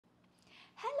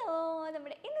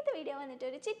Video വന്നിട്ട്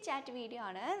ഒരു chit chat video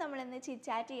ആണ്. നമ്മളിന്ന് ചിറ്റ്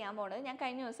ചാറ്റ് ചെയ്യാൻ പോകുന്നത്. ഞാൻ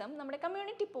കഴിഞ്ഞ ദിവസം നമ്മുടെ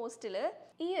കമ്മ്യൂണിറ്റി പോസ്റ്റിൽ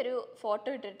ഈ ഒരു ഫോട്ടോ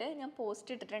ഇട്ടിട്ട് ഞാൻ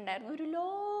പോസ്റ്റ് ഇട്ടിട്ടുണ്ടായിരുന്നു. ഒരു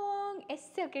ലോങ്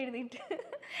എസ്സേ ഒക്കെ എഴുതിയിട്ട്.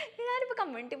 ഞാനിപ്പോൾ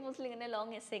കമ്മ്യൂണിറ്റി പോസ്റ്റിൽ ഇങ്ങനെ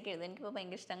ലോങ് എസ്സേ ഒക്കെ എഴുതും. എനിക്കിപ്പോൾ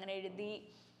ഭയങ്കര ഇഷ്ടം. അങ്ങനെ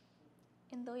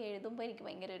എന്തോ എഴുതുമ്പോൾ എനിക്ക്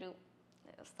ഭയങ്കര ഒരു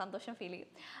സന്തോഷം ഫീൽ ചെയ്യും.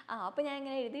 അപ്പോൾ ഞാൻ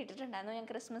ഇങ്ങനെ എഴുതിയിട്ടിട്ടുണ്ടായിരുന്നു. ഞാൻ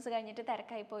ക്രിസ്മസ് കഴിഞ്ഞിട്ട്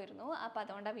തിരക്കായി പോയിരുന്നു. അപ്പോൾ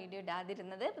അതുകൊണ്ടാണ് വീഡിയോ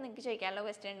ഇടാതിരുന്നത്. അപ്പോൾ നിങ്ങൾക്ക് ചോദിക്കാനുള്ള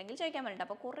ക്വസ്റ്റ്യൻ ഉണ്ടെങ്കിൽ ചോദിക്കാൻ വേണ്ടിയിട്ട്.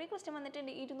 അപ്പോൾ കുറേ ക്വസ്റ്റ്യൻ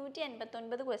വന്നിട്ടുണ്ട്.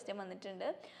 289 ക്വസ്റ്റ്യൻ വന്നിട്ടുണ്ട്.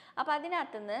 അപ്പോൾ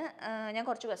അതിനകത്തുനിന്ന് ഞാൻ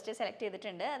കുറച്ച് ക്വസ്റ്റ്യൻ സെലക്ട്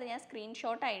ചെയ്തിട്ടുണ്ട്. അത് ഞാൻ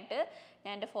സ്ക്രീൻഷോട്ടായിട്ട്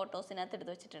ഞാൻ എൻ്റെ ഫോട്ടോസിനകത്ത്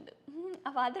എടുത്ത് വെച്ചിട്ടുണ്ട്.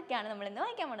 അപ്പോൾ അതൊക്കെയാണ് നമ്മളിന്ന്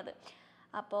വായിക്കാൻ പോണത്.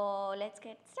 അപ്പോൾ ലെറ്റ്സ്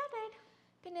ഗെറ്റ് സ്റ്റാർട്ടഡ്.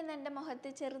 പിന്നെ ഇന്ന് എൻ്റെ മുഖത്ത്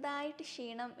ചെറുതായിട്ട്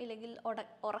ക്ഷീണം ഇല്ലെങ്കിൽ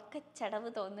ഉറക്കച്ചടവ്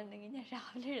തോന്നുന്നുണ്ടെങ്കിൽ ഞാൻ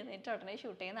രാവിലെ എഴുന്നേറ്റ് ഉടനെ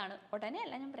ഷൂട്ട് ചെയ്യുന്നതാണ്. ഉടനെ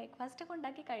അല്ല, ഞാൻ ബ്രേക്ക്ഫാസ്റ്റൊക്കെ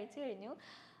ഉണ്ടാക്കി കഴിച്ചു കഴിഞ്ഞു.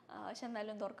 പക്ഷെ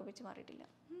എന്നാലും ഒന്നും ഉറക്കപ്പിച്ച് മാറിയിട്ടില്ല.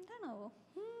 എന്താണാവോ,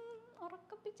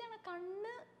 ഉറക്കപ്പിച്ചാണ്,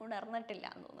 കണ്ണ് ഉണർന്നിട്ടില്ല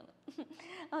എന്ന് തോന്നുന്നു.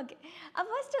 ഓക്കെ,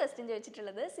 അപ്പോൾ ഫസ്റ്റ് ക്വസ്റ്റ്യൻ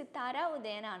ചോദിച്ചിട്ടുള്ളത് സിത്താര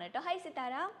ഉദയനാണ് കേട്ടോ. ഹായ്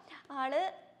സിത്താര. ആള്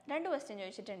 2 ക്വസ്റ്റ്യൻ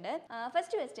ചോദിച്ചിട്ടുണ്ട്.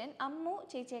 ഫസ്റ്റ് ക്വസ്റ്റ്യൻ, അമ്മു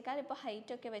ചേച്ചിയേക്കാൾ ഇപ്പോൾ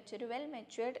ഹൈറ്റൊക്കെ വെച്ചൊരു well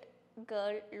matured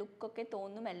girl ലുക്കൊക്കെ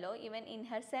തോന്നുമല്ലോ. Even in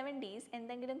her 70s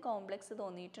എന്തെങ്കിലും കോംപ്ലക്സ്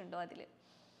തോന്നിയിട്ടുണ്ടോ അതിൽ?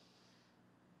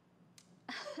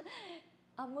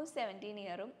 അമ്മു 17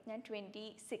 ഇയറും ഞാൻ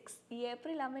 26. ഈ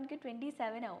ഏപ്രിൽ ആകുമ്പോൾ എനിക്ക്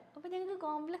 27 ആവും. അപ്പോൾ ഞങ്ങൾക്ക്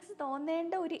കോംപ്ലക്സ്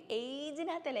തോന്നേണ്ട ഒരു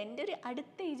ഏജിനകത്തല്ല, എൻ്റെ ഒരു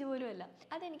അടുത്ത ഏജ് പോലും അല്ല.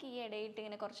 അതെനിക്ക് ഈ ഇടയിട്ട്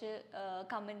ഇങ്ങനെ കുറച്ച്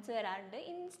കമൻറ്റ്സ് വരാറുണ്ട്.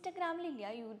 ഇൻസ്റ്റഗ്രാമിലില്ല,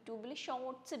 യൂട്യൂബിൽ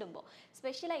ഷോർട്സ് ഇടുമ്പോൾ,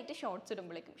 സ്പെഷ്യലായിട്ട് ഷോർട്സ്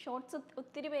ഇടുമ്പോഴേക്കും ഷോർട്സ്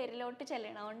ഒത്തിരി പേരിലോട്ട്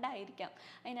ചെല്ലണതുകൊണ്ടായിരിക്കാം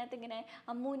അതിനകത്ത് ഇങ്ങനെ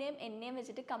അമ്മൂനെയും എന്നെയും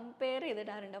വെച്ചിട്ട് കമ്പയർ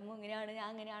ചെയ്തിടാറുണ്ട്. അമ്മു ഇങ്ങനെയാണ്, ഞാൻ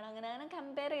അങ്ങനെയാണ്, അങ്ങനെ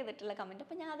കമ്പയർ ചെയ്തിട്ടുള്ള കമൻറ്റ്.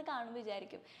 അപ്പോൾ ഞാൻ അത് കാണുമ്പോൾ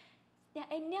വിചാരിക്കും,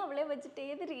 എന്നെ അവളെ വെച്ചിട്ട്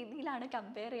ഏത് രീതിയിലാണ്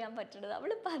കമ്പയർ ചെയ്യാൻ പറ്റുന്നത്? അവൾ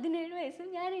 17 വയസ്സും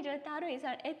ഞാൻ 26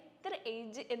 വയസ്സാണ്. എത്ര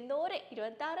ഏജ്, എന്തോരം,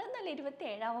 26 എന്നല്ല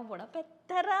 27 ആവാൻ പോകണം. അപ്പോൾ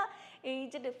എത്ര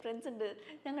ഏജ് ഡിഫറൻസ് ഉണ്ട്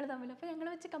ഞങ്ങൾ തമ്മിൽ. അപ്പോൾ ഞങ്ങൾ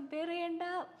വെച്ച് കമ്പയർ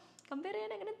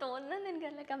ചെയ്യാൻ എങ്ങനെ തോന്നുന്നതെന്ന്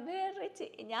എനിക്കറിയില്ല. കമ്പയർ വെച്ച്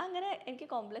ഞാൻ അങ്ങനെ എനിക്ക്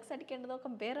കോംപ്ലക്സ് അടിക്കേണ്ടതോ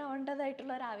കമ്പയർ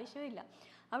ആവേണ്ടതായിട്ടുള്ള ഒരു ആവശ്യമില്ല.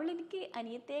 അവൾ എനിക്ക്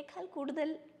അനിയത്തേക്കാൾ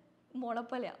കൂടുതൽ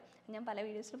മോളെപ്പോലെയാണ്. ഞാൻ പല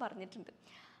വീഡിയോസിൽ പറഞ്ഞിട്ടുണ്ട്.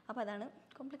 അപ്പോൾ അതാണ്,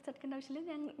 കോംപ്ലക്സ് എടുക്കേണ്ട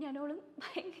ആവശ്യമില്ല. ഞാനോളും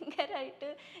ഭയങ്കരമായിട്ട്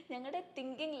ഞങ്ങളുടെ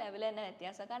തിങ്കിങ് ലെവൽ തന്നെ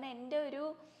വ്യത്യാസം. കാരണം എൻ്റെ ഒരു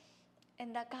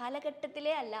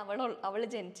കാലഘട്ടത്തിലേ അല്ല അവൾ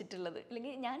ജനിച്ചിട്ടുള്ളത്,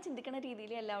 അല്ലെങ്കിൽ ഞാൻ ചിന്തിക്കുന്ന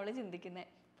രീതിയിലേ അല്ല അവൾ ചിന്തിക്കുന്നത്.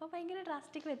 അപ്പോൾ ഭയങ്കര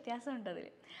ഡ്രാസ്റ്റിക് വ്യത്യാസമുണ്ട് അതിൽ.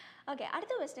 ഓക്കെ,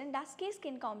 അടുത്ത question, dusky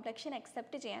skin complexion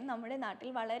accept ചെയ്യാൻ നമ്മുടെ നാട്ടിൽ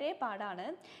വളരെ പാടാണ്,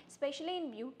 specially in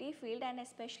beauty field and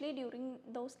especially during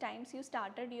those times you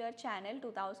started your channel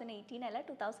 2018 അല്ല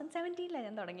 2017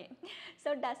 ഞാൻ തുടങ്ങി.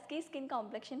 സോ ഡസ്കി സ്കിൻ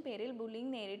കോംപ്ലക്ഷൻ പേരിൽ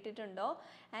bullying നേരിട്ടിട്ടുണ്ടോ?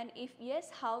 And if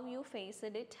yes, how you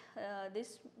faced it?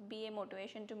 This B A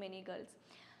motivation to many girls.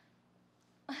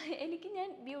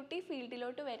 ഞാൻ beauty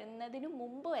ഫീൽഡിലോട്ട് വരുന്നതിന്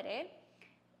മുമ്പ് വരെ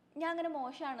ഞാൻ അങ്ങനെ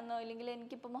മോശമാണെന്നോ, അല്ലെങ്കിൽ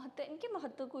എനിക്ക്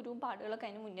മുഖത്ത് കുരുവും പാടുകളൊക്കെ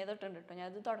അതിന് മുന്നേ തൊട്ടുണ്ട് കേട്ടോ. ഞാൻ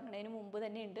അത് തുടങ്ങുന്നതിന് മുമ്പ്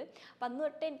തന്നെ ഉണ്ട്. അപ്പം അന്ന്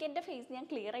തൊട്ട് എനിക്ക് എൻ്റെ ഫേസ് ഞാൻ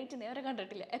ക്ലിയർ ആയിട്ട് നേരെ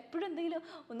കണ്ടിട്ടില്ല. എപ്പോഴും എന്തെങ്കിലും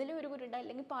ഒന്നിലും ഒരു കുരുണ്ടാവും,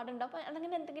 അല്ലെങ്കിൽ പാടുണ്ടാവും. അപ്പോൾ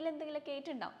അതങ്ങനെ എന്തെങ്കിലുമൊക്കെ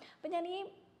ആയിട്ടുണ്ടാവും. അപ്പം ഞാൻ ഈ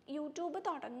യൂട്യൂബ്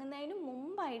തുടങ്ങുന്നതിന്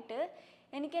മുമ്പായിട്ട്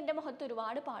എനിക്ക് എൻ്റെ മുഖത്ത്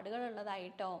ഒരുപാട്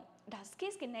പാടുകളുള്ളതായിട്ടോ ഡസ്കി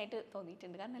സ്കിന്നായിട്ട്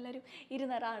തോന്നിയിട്ടുണ്ട്. കാരണം എല്ലാവരും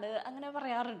ഇരുനിറാണ് അങ്ങനെ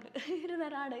പറയാറുണ്ട്.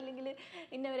 ഇരുനിറാണ്, അല്ലെങ്കിൽ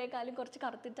ഇന്നവരെക്കാളും കുറച്ച്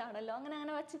കറുത്തിട്ടാണല്ലോ,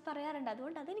 അങ്ങനെ വെച്ച് പറയാറുണ്ട്.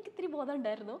 അതുകൊണ്ട് അതെനിക്ക് ഇത്തിരി ബോധം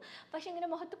ഉണ്ടായിരുന്നു. പക്ഷേ ഇങ്ങനെ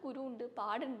മുഖത്ത് കുരുണ്ട്,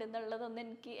 പാടുണ്ട് എന്നുള്ളതൊന്നും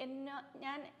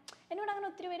എന്നോട് അങ്ങനെ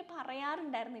ഒത്തിരി പേര്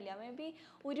പറയാറുണ്ടായിരുന്നില്ല. മേ ബി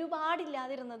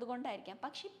ഒരുപാടില്ലാതിരുന്നത് കൊണ്ടായിരിക്കാം.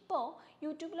 പക്ഷെ ഇപ്പോൾ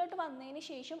യൂട്യൂബിലോട്ട് വന്നതിന്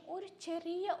ശേഷം ഒരു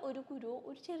ചെറിയ കുരുവോ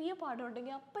ഒരു ചെറിയ പാടോ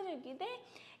ഉണ്ടെങ്കിൽ അപ്പം ചോദിക്കും,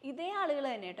 ഇതേ ആളുകൾ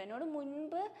തന്നെ കേട്ടോ. എന്നോട്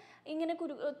മുൻപ് ഇങ്ങനെ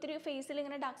ഒത്തിരി ഫേസിൽ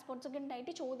ഇങ്ങനെ ഡാർക്ക് സ്പോട്ട്സ് ഒക്കെ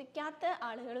ഉണ്ടായിട്ട് ചോദിക്കാത്ത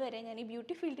ആളുകൾ വരെ ഞാൻ ഈ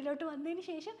ബ്യൂട്ടി ഫീൽഡിലോട്ട് വന്നതിന്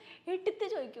ശേഷം എടുത്ത്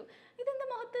ചോദിക്കും, ഇതെന്താ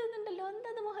മുഖത്ത് ഇതുണ്ടല്ലോ,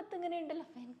 എന്താ മുഖത്ത് ഇങ്ങനെ ഉണ്ടല്ലോ.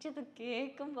 അപ്പം എനിക്കത്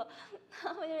കേൾക്കുമ്പോൾ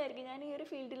അവനായിരിക്കും ഞാൻ ഈ ഒരു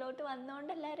ഫീൽഡിലോട്ട്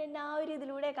വന്നതുകൊണ്ട് എല്ലാവരും എന്നെ ആ ഒരു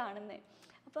ഇതിലൂടെ കാണുന്നത്.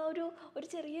 അപ്പോൾ ഒരു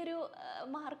ചെറിയൊരു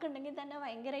മാർക്ക് ഉണ്ടെങ്കിൽ തന്നെ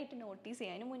ഭയങ്കരമായിട്ട് നോട്ടീസ്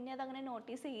ചെയ്യും. അതിന് മുന്നേ അതങ്ങനെ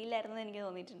നോട്ടീസ് ചെയ്യില്ലായിരുന്നു എന്ന് എനിക്ക്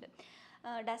തോന്നിയിട്ടുണ്ട്.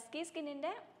 ഡസ്കി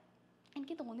സ്കിന്നിൻ്റെ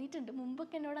എനിക്ക് തോന്നിയിട്ടുണ്ട്,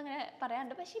 മുമ്പൊക്കെ എന്നോട് അങ്ങനെ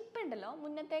പറയാറുണ്ട്. പക്ഷെ ഇപ്പം ഉണ്ടല്ലോ,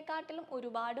 മുന്നത്തെക്കാട്ടിലും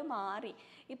ഒരുപാട് മാറി.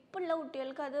 ഇപ്പോഴുള്ള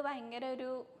കുട്ടികൾക്ക് അത് ഭയങ്കര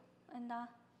ഒരു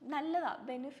നല്ലതാണ്,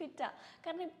 ബെനിഫിറ്റാണ്.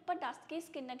 കാരണം ഇപ്പോൾ ഡസ്കി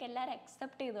സ്കിന്നൊക്കെ എല്ലാവരും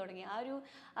അക്സെപ്റ്റ് ചെയ്ത് തുടങ്ങി.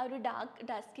 ആ ഒരു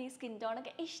ഡസ്കി സ്കിൻ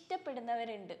ടോണൊക്കെ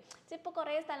ഇഷ്ടപ്പെടുന്നവരുണ്ട്. ഇപ്പോൾ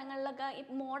കുറേ സ്ഥലങ്ങളിലൊക്കെ ഈ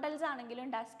മോഡൽസ്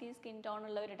ആണെങ്കിലും ഡസ്കി സ്കിൻ ടോൺ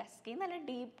ഉള്ളവർ, ഡസ്കി നല്ല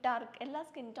ഡീപ്പ് ഡാർക്ക് എല്ലാ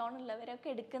സ്കിൻ ടോൺ ഉള്ളവരൊക്കെ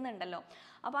എടുക്കുന്നുണ്ടല്ലോ.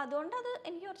 അപ്പോൾ അതുകൊണ്ട് അത്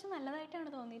എനിക്ക് കുറച്ച് നല്ലതായിട്ടാണ്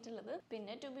തോന്നിയിട്ടുള്ളത്.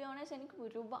 പിന്നെ ടു ബി ഓണസ്റ്റ് എനിക്ക്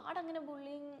ഒരുപാട് അങ്ങനെ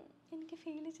ബുള്ളിങ് എനിക്ക്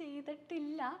ഫീൽ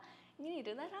ചെയ്തിട്ടില്ല. ഇങ്ങനെ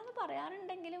ഇരുന്നരാന്ന്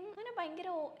പറയാറുണ്ടെങ്കിലും അങ്ങനെ ഭയങ്കര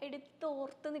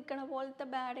ഓർത്ത് നിൽക്കണ പോലത്തെ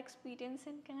ബാഡ് എക്സ്പീരിയൻസ്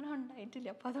എനിക്കങ്ങനെ ഉണ്ടായിട്ടില്ല.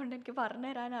 അപ്പോൾ അതുകൊണ്ട് എനിക്ക് പറഞ്ഞു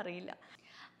തരാൻ അറിയില്ല.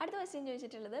 അടുത്ത ക്വസ്റ്റ്യൻ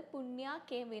ചോദിച്ചിട്ടുള്ളത് പുണ്യ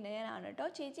കെ വിനയനാണ് കേട്ടോ.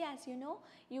 ചേച്ചി, ആസ് യു നോ,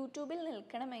 യൂട്യൂബിൽ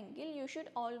നിൽക്കണമെങ്കിൽ you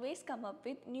should always come up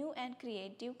with new and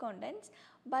creative contents,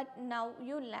 but now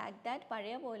you lakh that.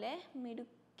 പഴയ പോലെ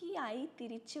മിടുക്കിയായി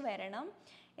തിരിച്ചു വരണം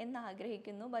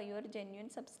എന്നാഗ്രഹിക്കുന്നു. By your genuine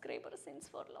subscriber since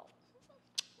for long.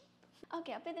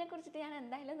 Okay, അപ്പോൾ ഇതിനെക്കുറിച്ചിട്ട് ഞാൻ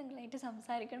എന്തായാലും നിങ്ങളായിട്ട്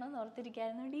സംസാരിക്കണമെന്ന്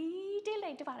ഓർത്തിരിക്കുകയായിരുന്നു, ഡീറ്റെയിൽഡ്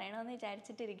ആയിട്ട് പറയണമെന്ന്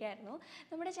വിചാരിച്ചിട്ടിരിക്കുകയായിരുന്നു.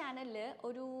 നമ്മുടെ ചാനലിൽ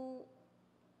ഒരു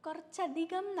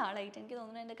കുറച്ചധികം നാളായിട്ട്, എനിക്ക്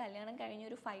തോന്നുന്നു എൻ്റെ കല്യാണം കഴിഞ്ഞ്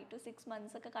ഒരു 5 to 6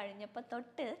 months ഒക്കെ കഴിഞ്ഞപ്പോൾ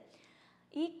തൊട്ട്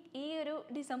ഈ ഒരു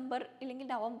ഡിസംബർ ഇല്ലെങ്കിൽ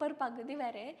നവംബർ പകുതി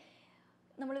വരെ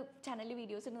നമ്മൾ ചാനലിൽ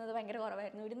വീഡിയോസ് ഇടുന്നത് ഭയങ്കര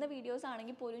കുറവായിരുന്നു. ഇടുന്ന വീഡിയോസ്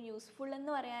ആണെങ്കിൽ പോലും യൂസ്ഫുൾ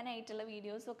എന്ന് പറയാനായിട്ടുള്ള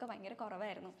വീഡിയോസൊക്കെ ഭയങ്കര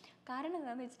കുറവായിരുന്നു. കാരണം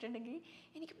എന്താണെന്ന് വെച്ചിട്ടുണ്ടെങ്കിൽ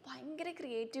എനിക്ക് ഭയങ്കര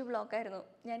ക്രിയേറ്റീവ് ബ്ലോക്കായിരുന്നു.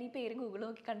 ഞാൻ ഈ പേര് ഗൂഗിൾ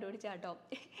നോക്കി കണ്ടുപിടിച്ച കേട്ടോ.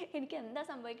 എനിക്ക് എന്താ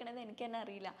സംഭവിക്കണമെന്ന് എനിക്ക് തന്നെ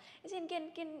അറിയില്ല. പക്ഷേ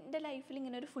എനിക്ക് എൻ്റെ ലൈഫിൽ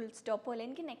ഇങ്ങനെ ഒരു ഫുൾ സ്റ്റോപ്പ് പോലെ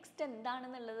എനിക്ക് നെക്സ്റ്റ്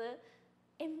എന്താണെന്നുള്ളത്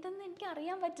എന്തെന്ന് എനിക്ക്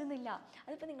അറിയാൻ പറ്റുന്നില്ല.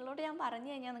 അതിപ്പോൾ നിങ്ങളോട് ഞാൻ പറഞ്ഞു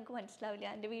കഴിഞ്ഞാൽ നിങ്ങൾക്ക് മനസ്സിലാവില്ല,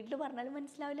 എൻ്റെ വീട്ടിൽ പറഞ്ഞാലും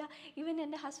മനസ്സിലാവില്ല, ഈവൻ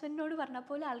എൻ്റെ ഹസ്ബൻഡിനോട് പറഞ്ഞാൽ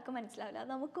പോലും ആൾക്ക് മനസ്സിലാവില്ല.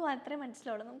 അത് നമുക്ക് മാത്രമേ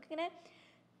മനസ്സിലാവുള്ളൂ. നമുക്കിങ്ങനെ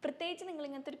പ്രത്യേകിച്ച്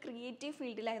നിങ്ങളിങ്ങനത്തെ ഒരു ക്രിയേറ്റീവ്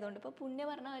ഫീൽഡിലായതുകൊണ്ട്, ഇപ്പോൾ പുണ്യ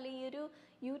പറഞ്ഞ പോലെ ഈ ഒരു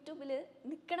യൂട്യൂബിൽ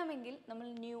നിൽക്കണമെങ്കിൽ നമ്മൾ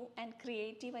ന്യൂ ആൻഡ്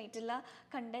ക്രിയേറ്റീവ് ആയിട്ടുള്ള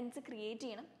കണ്ടൻറ്റ്സ് ക്രിയേറ്റ്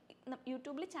ചെയ്യണം.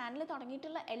 യൂട്യൂബിൽ ചാനൽ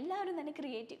തുടങ്ങിയിട്ടുള്ള എല്ലാവരും തന്നെ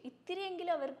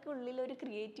ഇത്തിരിയെങ്കിലും അവർക്കുള്ളിൽ ഒരു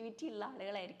ക്രിയേറ്റിവിറ്റി ഉള്ള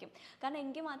ആളുകളായിരിക്കും. കാരണം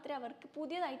എങ്കിൽ മാത്രമേ അവർക്ക്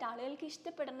പുതിയതായിട്ട് ആളുകൾക്ക്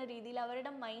ഇഷ്ടപ്പെടുന്ന രീതിയിൽ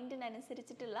അവരുടെ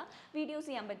മൈൻഡിനനുസരിച്ചിട്ടുള്ള വീഡിയോസ്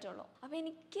ചെയ്യാൻ പറ്റുള്ളൂ. അപ്പോൾ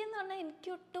എനിക്കെന്ന് പറഞ്ഞാൽ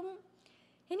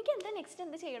എനിക്ക് എന്താ നെക്സ്റ്റ്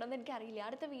എന്ത് ചെയ്യണമെന്ന് എനിക്കറിയില്ല.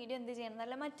 അടുത്ത വീഡിയോ എന്ത് ചെയ്യണം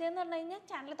എന്നല്ല. മറ്റേന്ന് പറഞ്ഞു കഴിഞ്ഞാൽ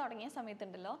ചാനൽ തുടങ്ങിയ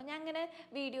സമയത്തുണ്ടല്ലോ, ഞാൻ അങ്ങനെ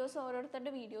വീഡിയോസ്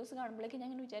ഓരോരുത്തരുടെ വീഡിയോസ് കാണുമ്പോഴേക്കും ഞാൻ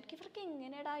ഇങ്ങനെ വിചാരിക്കും, ഇവർക്ക്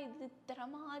എങ്ങനെയാടാ ഇത്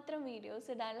ഇത്രമാത്രം വീഡിയോസ്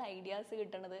ഇടാനുള്ള ഐഡിയാസ്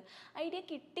കിട്ടണത്, ഐഡിയ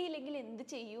കിട്ടിയില്ലെങ്കിൽ എന്ത്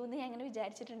ചെയ്യുമെന്ന് ഞാൻ അങ്ങനെ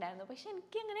വിചാരിച്ചിട്ടുണ്ടായിരുന്നു. പക്ഷെ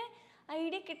എനിക്കങ്ങനെ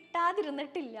ഐഡിയ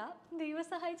കിട്ടാതിരുന്നിട്ടില്ല. ദൈവം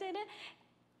സഹായിച്ചതിന്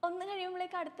ഒന്ന്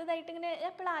കഴിയുമ്പോഴേക്ക് അടുത്തതായിട്ട് ഇങ്ങനെ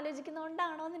എപ്പോഴും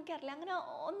ആലോചിക്കുന്നതുകൊണ്ടാണോ എന്ന് എനിക്കറിയില്ല, അങ്ങനെ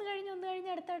ഒന്ന്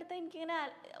കഴിഞ്ഞ് അടുത്തടുത്ത് എനിക്കിങ്ങനെ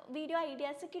വീഡിയോ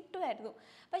ഐഡിയാസ് കിട്ടുമായിരുന്നു.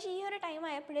 പക്ഷേ ഈ ഒരു ടൈം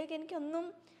ആയപ്പോഴേക്കും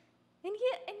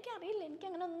എനിക്കറിയില്ല,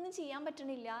 എനിക്കങ്ങനെ ഒന്നും ചെയ്യാൻ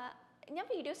പറ്റണില്ല. ഞാൻ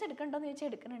വീഡിയോസ് എടുക്കണ്ടോയെന്ന് ചോദിച്ചാൽ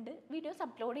എടുക്കുന്നുണ്ട്, വീഡിയോസ്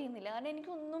അപ്ലോഡ് ചെയ്യുന്നില്ല. കാരണം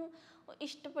എനിക്കൊന്നും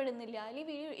ഇഷ്ടപ്പെടുന്നില്ല.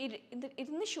 അല്ലെങ്കിൽ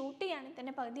ഇരുന്ന് ഷൂട്ട് ചെയ്യുകയാണെങ്കിൽ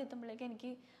തന്നെ പകുതി എത്തുമ്പോഴേക്കും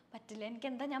എനിക്ക് പറ്റില്ല.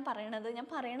 എനിക്കെന്താ ഞാൻ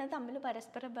പറയണത് തമ്മിൽ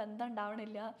പരസ്പരം ബന്ധം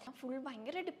ഉണ്ടാവണില്ല. ഫുൾ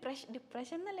ഭയങ്കര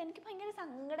ഡിപ്രഷൻ എന്നല്ല, എനിക്ക് ഭയങ്കര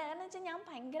സങ്കടം. കാരണം വെച്ചാൽ ഞാൻ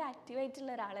ഭയങ്കര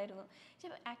ആക്റ്റീവായിട്ടുള്ള ഒരാളായിരുന്നു. പക്ഷേ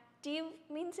ആക്റ്റീവ്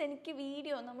മീൻസ് എനിക്ക്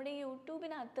നമ്മുടെ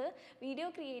യൂട്യൂബിനകത്ത് വീഡിയോ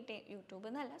യൂട്യൂബ്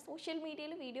എന്നല്ല, സോഷ്യൽ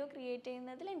മീഡിയയിൽ വീഡിയോ ക്രിയേറ്റ്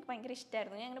ചെയ്യുന്നതിൽ എനിക്ക് ഭയങ്കര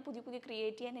ഇഷ്ടമായിരുന്നു. ഞാൻ അങ്ങനെ പുതിയ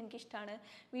ക്രിയേറ്റ് ചെയ്യാൻ എനിക്കിഷ്ടമാണ്,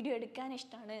 വീഡിയോ എടുക്കാൻ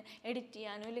ഇഷ്ടമാണ്, എഡിറ്റ്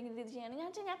ചെയ്യാനോ അല്ലെങ്കിൽ ഇത് ചെയ്യാനോ.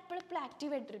 ഞാൻ എപ്പോഴും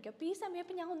ആക്റ്റീവായിട്ടിരിക്കും. അപ്പോൾ ഈ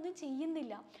സമയം ഞാൻ ഒന്നും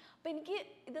ചെയ്യുന്നില്ല. അപ്പോൾ എനിക്ക്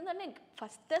ഇതെന്ന് പറഞ്ഞാൽ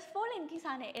ഫസ്റ്റ് ഓഫ് ഓൾ എനിക്ക് ഈ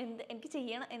സാധനം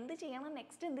എന്ത് ചെയ്യണം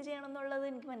നെക്സ്റ്റ് എന്ത് ചെയ്യണം എന്നുള്ളത്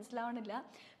എനിക്ക് മനസ്സിലാവണില്ല.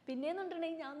 പിന്നെയെന്ന്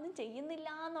പറഞ്ഞിട്ടുണ്ടെങ്കിൽ ഞാൻ ഒന്നും ചെയ്യുന്നില്ല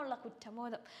എന്നുള്ള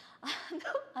കുറ്റബോധം,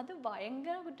 അത്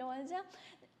ഭയങ്കര കുറ്റബോധം. വെച്ചാൽ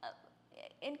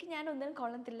ഞാനൊന്നിനും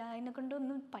കൊള്ളത്തില്ല,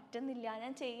 എന്നെക്കൊണ്ടൊന്നും പറ്റുന്നില്ല,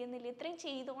 ഞാൻ ചെയ്യുന്നില്ല. ഇത്രയും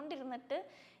ചെയ്തുകൊണ്ടിരുന്നിട്ട്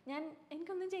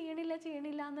എനിക്കൊന്നും ചെയ്യണില്ല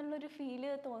എന്നുള്ളൊരു ഫീല്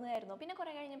തോന്നുമായിരുന്നു. പിന്നെ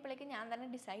കുറേ കഴിഞ്ഞപ്പോഴേക്കും ഞാൻ തന്നെ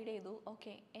ഡിസൈഡ് ചെയ്തു,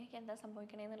 ഓക്കെ എനിക്ക് എന്താ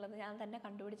സംഭവിക്കണേന്നുള്ളത് ഞാൻ തന്നെ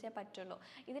കണ്ടുപിടിച്ചേ പറ്റുള്ളൂ.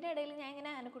 ഇതിനിടയിൽ ഞാൻ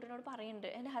ഇങ്ങനെ അന്നക്കുട്ടനോട് പറയുന്നുണ്ട്,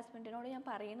 എൻ്റെ ഹസ്ബൻഡിനോട് ഞാൻ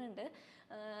പറയുന്നുണ്ട്,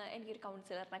 എനിക്കൊരു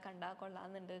കൗൺസിലറിനെ കണ്ടാൽ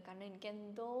കൊള്ളാമെന്നുണ്ട്. കാരണം എനിക്ക്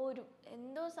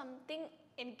എന്തോ സംതിങ്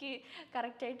എനിക്ക്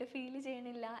കറക്റ്റായിട്ട് ഫീൽ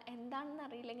ചെയ്യണില്ല, എന്താണെന്ന്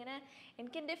അറിയില്ല. ഇങ്ങനെ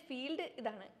എൻ്റെ ഫീൽഡ്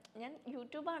ഇതാണ്, ഞാൻ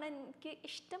യൂട്യൂബാണ് എനിക്ക്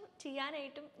ഇഷ്ടം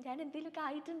ചെയ്യാനായിട്ടും. ഞാൻ എന്തെങ്കിലുമൊക്കെ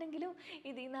ആയിട്ടുണ്ടെങ്കിലും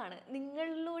ഇതിൽ നിന്നാണ്,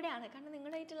 നിങ്ങളിലൂടെയാണ്. കാരണം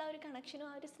നിങ്ങളായിട്ടുള്ള ഒരു കണക്ഷനും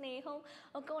ആ ഒരു സ്നേഹവും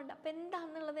ഒക്കെ ഉണ്ട്. അപ്പോൾ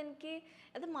എന്താണെന്നുള്ളത് എനിക്ക്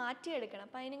അത് മാറ്റിയെടുക്കണം.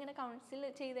 അപ്പോൾ അതിനിങ്ങനെ കൗൺസിൽ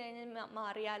ചെയ്ത് കഴിഞ്ഞാൽ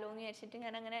മാറിയാലോ എന്ന് വിചാരിച്ചിട്ട്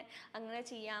ഞാൻ അങ്ങനെ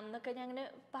ചെയ്യാം എന്നൊക്കെ ഞാൻ അങ്ങനെ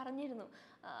പറഞ്ഞിരുന്നു.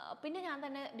 പിന്നെ ഞാൻ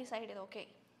തന്നെ ഡിസൈഡ് ചെയ്തു, ഓക്കെ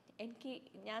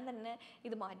ഞാൻ തന്നെ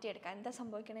ഇത് മാറ്റിയെടുക്കാം, എന്താ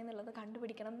സംഭവിക്കണമെന്നുള്ളത്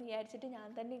കണ്ടുപിടിക്കണം എന്ന് വിചാരിച്ചിട്ട് ഞാൻ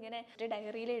തന്നെ ഇങ്ങനെ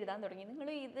ഡയറിയിൽ എഴുതാൻ തുടങ്ങി. നിങ്ങൾ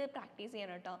ഇത് പ്രാക്ടീസ്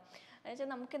ചെയ്യണം കേട്ടോ. എന്നുവെച്ചാൽ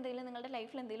നമുക്ക് എന്തെങ്കിലും നിങ്ങളുടെ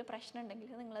ലൈഫിൽ എന്തെങ്കിലും പ്രശ്നം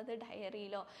ഉണ്ടെങ്കിൽ നിങ്ങളത്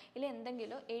ഡയറിയിലോ ഇല്ല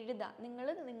എന്തെങ്കിലോ എഴുതാം.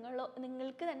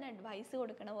 നിങ്ങൾക്ക് തന്നെ അഡ്വൈസ്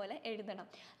കൊടുക്കണ പോലെ എഴുതണം.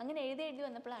 അങ്ങനെ എഴുതി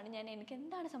വന്നപ്പോഴാണ് എനിക്ക്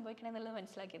എന്താണ് സംഭവിക്കണമെന്നുള്ളത്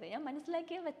മനസ്സിലാക്കിയത്. ഞാൻ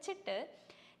മനസ്സിലാക്കിയത് വെച്ചിട്ട്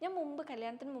ഞാൻ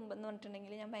കല്യാണത്തിന് മുമ്പെന്ന്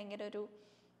പറഞ്ഞിട്ടുണ്ടെങ്കിൽ ഞാൻ ഭയങ്കര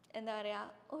എന്താ പറയുക,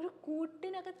 ഒരു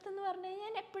കൂട്ടിനകത്തെന്ന് പറഞ്ഞു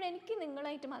കഴിഞ്ഞാൽ എപ്പോഴും എനിക്ക്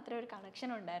നിങ്ങളായിട്ട് മാത്രമേ ഒരു കണക്ഷൻ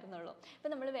ഉണ്ടായിരുന്നുള്ളൂ.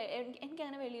 ഇപ്പോൾ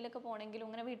എനിക്കങ്ങനെ വെളിയിലൊക്കെ പോകണമെങ്കിലും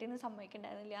അങ്ങനെ വീട്ടിൽ നിന്ന്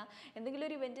സമ്മതിക്കുന്നുണ്ടായിരുന്നില്ല. എന്തെങ്കിലും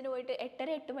ഒരു ഇവൻറ്റിന് പോയിട്ട്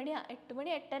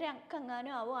 8:30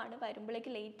 അക്കെങ്ങാനും ആവുകയാണ്,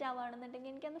 വരുമ്പോഴേക്ക് ലേറ്റ്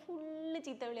ആവുകയാണെന്നുണ്ടെങ്കിൽ എനിക്കന്ന് ഫുള്ള്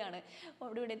ചീത്തവിളിയാണ്.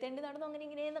 അവിടെ തെണ്ടി നടന്നു അങ്ങനെ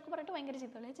ഇങ്ങനെയെന്നൊക്കെ പറഞ്ഞിട്ട് ഭയങ്കര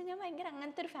ചീത്തവിളി. വെച്ചാൽ ഞാൻ ഭയങ്കര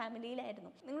അങ്ങനത്തെ ഒരു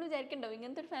ഫാമിലിയിലായിരുന്നു. നിങ്ങൾ വിചാരിക്കണ്ടോ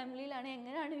ഇങ്ങനത്തെ ഒരു ഫാമിലിയിലാണ്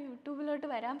എങ്ങനെയാണ് യൂട്യൂബിലോട്ട്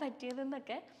വരാൻ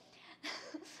പറ്റിയതെന്നൊക്കെ.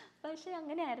 പക്ഷേ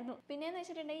അങ്ങനെയായിരുന്നു. പിന്നെയെന്ന്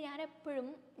വെച്ചിട്ടുണ്ടെങ്കിൽ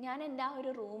ഞാൻ എൻ്റെ ആ ഒരു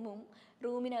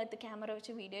റൂമിനകത്ത് ക്യാമറ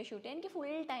വെച്ച് വീഡിയോ ഷൂട്ട് ചെയ്യാം. എനിക്ക് ഫുൾ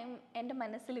ടൈം എൻ്റെ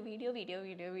മനസ്സിൽ വീഡിയോ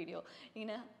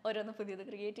ഇങ്ങനെ ഓരോന്ന് പുതിയത്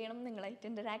ക്രിയേറ്റ് ചെയ്യണം, നിങ്ങളായിട്ട്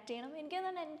ഇൻറ്ററാക്ട് ചെയ്യണം.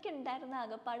 എനിക്കുണ്ടായിരുന്ന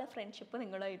ആകപ്പാട് ഫ്രണ്ട്ഷിപ്പ്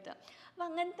നിങ്ങളുമായിട്ടാണ്. അപ്പോൾ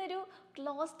അങ്ങനത്തെ ഒരു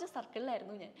ക്ലോസ്ഡ്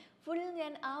സർക്കിളിലായിരുന്നു ഞാൻ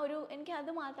എനിക്ക്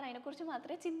അതിനെക്കുറിച്ച്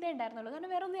മാത്രമേ ചിന്ത ഉണ്ടായിരുന്നുള്ളൂ.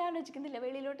 കാരണം വേറെ ഒന്നും ഞാൻ ആലോചിക്കുന്നില്ല.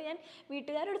 വെളിയിലോട്ട് ഞാൻ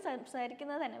വീട്ടുകാരോട്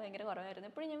സംസാരിക്കുന്നത് തന്നെ ഭയങ്കര കുറവായിരുന്നു.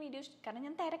 എപ്പോഴും ഞാൻ കാരണം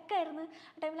ഞാൻ തിരക്കായിരുന്നു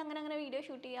ആ ടൈമിൽ. അങ്ങനെ വീഡിയോ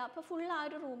ഷൂട്ട് ചെയ്യുക. അപ്പോൾ ഫുൾ ആ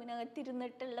ഒരു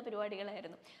റൂമിനകത്തിരുന്നിട്ടുള്ള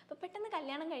പരിപാടികളായിരുന്നു. അപ്പോൾ പെട്ടെന്ന്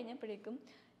കല്യാണം കഴിഞ്ഞപ്പോഴേക്കും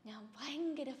ഞാൻ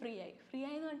ഭയങ്കര ഫ്രീ ആയി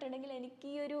എന്ന് പറഞ്ഞിട്ടുണ്ടെങ്കിൽ എനിക്ക്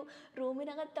ഈ ഒരു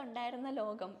റൂമിനകത്തുണ്ടായിരുന്ന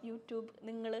ലോകം, യൂട്യൂബ്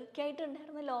നിങ്ങളൊക്കെ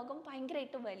ആയിട്ടുണ്ടായിരുന്ന ലോകം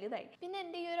ഭയങ്കരമായിട്ട് വലുതായി. പിന്നെ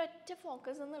എൻ്റെ ഈ ഒരു ഒറ്റ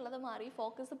ഫോക്കസ് എന്നുള്ളത് മാറി,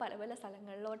 ഫോക്കസ് പല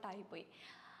സ്ഥലങ്ങളിലോട്ടായിപ്പോയി.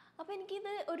 അപ്പോൾ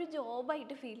എനിക്കിത് ഒരു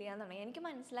ജോബായിട്ട് ഫീൽ ചെയ്യാൻ തുടങ്ങി. എനിക്ക്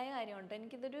മനസ്സിലായ കാര്യമുണ്ട്,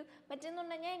 എനിക്കിതൊരു പറ്റുമെന്ന്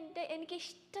പറഞ്ഞാൽ എനിക്ക്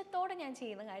ഇഷ്ടത്തോടെ ഞാൻ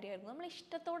ചെയ്യുന്ന കാര്യമായിരുന്നു. നമ്മൾ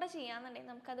ഇഷ്ടത്തോടെ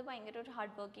ചെയ്യാന്നുണ്ടെങ്കിൽ നമുക്കത് ഭയങ്കര ഒരു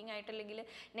ഹാർഡ് വർക്കിംഗ് ആയിട്ട്, അല്ലെങ്കിൽ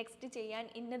നെക്സ്റ്റ് ചെയ്യാൻ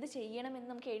ഇന്നത് ചെയ്യണമെന്ന്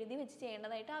നമുക്ക് എഴുതി വെച്ച്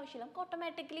ചെയ്യേണ്ടതായിട്ട് ആവശ്യമില്ല, നമുക്ക്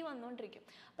ഓട്ടോമാറ്റിക്കലി വന്നുകൊണ്ടിരിക്കും.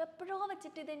 അപ്പോൾ എപ്പോഴോ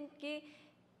വെച്ചിട്ട്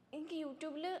എനിക്ക്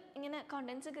യൂട്യൂബിൽ ഇങ്ങനെ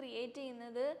കണ്ടൻസ് ക്രിയേറ്റ്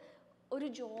ചെയ്യുന്നത് ഒരു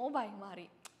ജോബായി മാറി,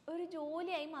 ഒരു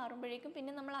ജോലിയായി മാറുമ്പോഴേക്കും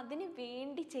പിന്നെ നമ്മൾ അതിന്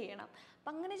വേണ്ടി ചെയ്യണം. അപ്പം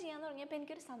അങ്ങനെ ചെയ്യാൻ തുടങ്ങിയപ്പോൾ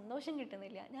എനിക്കൊരു സന്തോഷം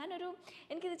കിട്ടുന്നില്ല.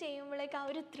 എനിക്കിത് ചെയ്യുമ്പോഴേക്ക് ആ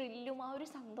ഒരു ത്രില്ലും ആ ഒരു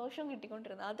സന്തോഷവും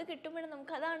കിട്ടിക്കൊണ്ടിരുന്നത്, അത് കിട്ടുമ്പോഴും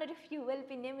നമുക്ക് അതാണൊരു ഫ്യൂവൽ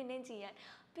പിന്നെയും ചെയ്യാൻ.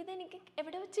 അപ്പോൾ ഇതെനിക്ക്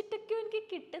എവിടെ വെച്ചിട്ടൊക്കെയോ എനിക്ക്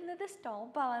കിട്ടുന്നത്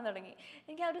സ്റ്റോപ്പ് ആവാൻ തുടങ്ങി.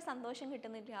 എനിക്ക് ആ ഒരു സന്തോഷം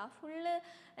കിട്ടുന്നില്ല, ആ ഫുള്ള്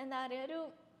എന്താ പറയുക,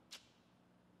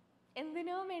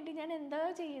 എന്തിനോ വേണ്ടി ഞാൻ എന്തോ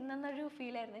ചെയ്യുന്നെന്നൊരു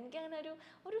ഫീലായിരുന്നു. എനിക്കങ്ങനെ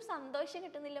ഒരു സന്തോഷം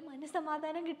കിട്ടുന്നില്ല,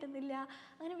 മനസ്സമാധാനം കിട്ടുന്നില്ല.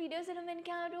 അങ്ങനെ വീഡിയോസ് ഇടുമ്പോൾ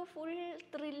എനിക്ക് ആ ഒരു ഫുൾ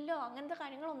ത്രില്ലോ അങ്ങനത്തെ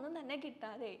കാര്യങ്ങളൊന്നും തന്നെ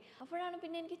കിട്ടാതെ, അപ്പോഴാണ്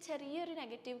പിന്നെ എനിക്ക് ചെറിയൊരു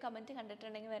നെഗറ്റീവ് കമൻറ്റ്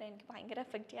കണ്ടിട്ടുണ്ടെങ്കിൽ വരെ എനിക്ക് ഭയങ്കര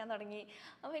എഫക്റ്റ് ചെയ്യാൻ തുടങ്ങി.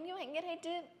 അപ്പോൾ എനിക്ക്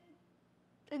ഭയങ്കരമായിട്ട്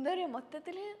എന്താ പറയുക,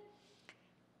 മൊത്തത്തിൽ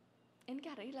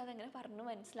എനിക്കറിയില്ല അതെങ്ങനെ പറഞ്ഞ്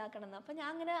മനസ്സിലാക്കണമെന്ന്. അപ്പോൾ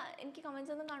എനിക്ക്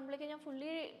കമൻറ്റ്സ് ഒന്നും കാണുമ്പോഴേക്കും ഞാൻ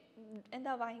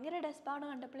ഭയങ്കര ഡെസ്പാണ്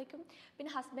കണ്ടപ്പോഴേക്കും. പിന്നെ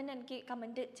ഹസ്ബൻഡ് എനിക്ക്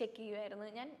കമൻറ്റ് ചെക്ക് ചെയ്യുമായിരുന്നു.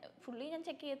 ഞാൻ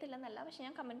ചെക്ക് ചെയ്യത്തില്ലെന്നല്ല, പക്ഷേ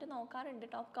ഞാൻ കമൻറ്റ് നോക്കാറുണ്ട്,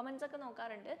 ടോപ്പ് കമൻറ്റ്സ് ഒക്കെ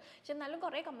നോക്കാറുണ്ട്. പക്ഷെ എന്നാലും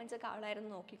കുറേ കമൻറ്റ്സ് ഒക്കെ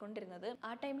ആളായിരുന്നു നോക്കിക്കൊണ്ടിരുന്നത്. ആ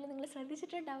ടൈമിൽ നിങ്ങൾ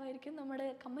ശ്രദ്ധിച്ചിട്ടുണ്ടാവുമായിരിക്കും, നമ്മുടെ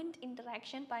കമൻറ്റ്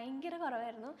ഇൻറ്ററാക്ഷൻ ഭയങ്കര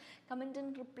കുറവായിരുന്നു,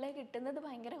 കമൻറ്റിന് റിപ്ലൈ കിട്ടുന്നത്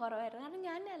ഭയങ്കര കുറവായിരുന്നു. കാരണം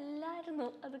ഞാൻ അല്ലായിരുന്നു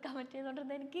അത് കമൻറ്റ്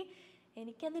ചെയ്തുകൊണ്ടിരുന്നത്.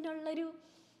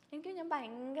 ഞാൻ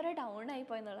ഭയങ്കര ഡൗൺ ആയി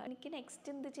പോയെന്നുള്ളത്. എനിക്ക് നെക്സ്റ്റ്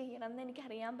എന്ത് ചെയ്യണം എന്ന് എനിക്ക്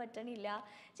അറിയാൻ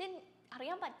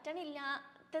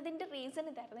പറ്റണില്ലാത്തതിൻ്റെ റീസൺ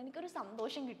ഇതായിരുന്നു, എനിക്കൊരു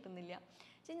സന്തോഷം കിട്ടുന്നില്ല.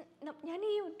 ഞാൻ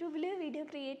ഈ യൂട്യൂബിൽ വീഡിയോ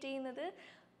ക്രിയേറ്റ് ചെയ്യുന്നത്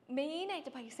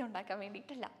മെയിനായിട്ട് പൈസ ഉണ്ടാക്കാൻ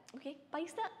വേണ്ടിയിട്ടല്ല. ഓക്കെ,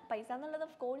 പൈസ എന്നുള്ളത്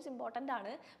ഓഫ് കോഴ്സ് ഇമ്പോർട്ടൻ്റ്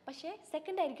ആണ്, പക്ഷേ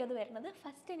സെക്കൻഡ് ആയിരിക്കും അത് വരുന്നത്.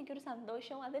 ഫസ്റ്റ് എനിക്കൊരു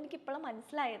സന്തോഷവും, അതെനിക്കിപ്പോഴും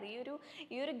മനസ്സിലായത്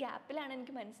ഈ ഒരു ഗ്യാപ്പിലാണ്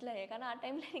എനിക്ക് മനസ്സിലായത്. കാരണം ആ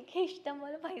ടൈമിൽ എനിക്ക് ഇഷ്ടം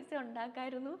പോലെ പൈസ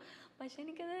ഉണ്ടാക്കാമായിരുന്നു, പക്ഷേ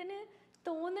എനിക്കതിന്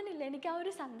തോന്നണില്ല, എനിക്ക് ആ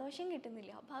ഒരു സന്തോഷം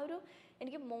കിട്ടുന്നില്ല. അപ്പോൾ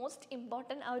എനിക്ക് മോസ്റ്റ്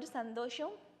ഇമ്പോർട്ടൻറ്റ് ആ ഒരു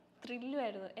സന്തോഷവും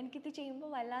ത്രില്ലുമായിരുന്നു. എനിക്കിത് ചെയ്യുമ്പോൾ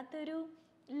വല്ലാത്തൊരു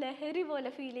ലഹരി പോലെ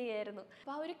ഫീൽ ചെയ്യായിരുന്നു.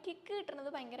 അപ്പോൾ ആ ഒരു കിക്ക് കിട്ടുന്നത്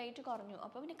ഭയങ്കരമായിട്ട് കുറഞ്ഞു.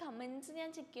 അപ്പോൾ പിന്നെ കമൻറ്റ്സ് ഞാൻ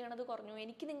ചെക്ക് ചെയ്യണത് കുറഞ്ഞു.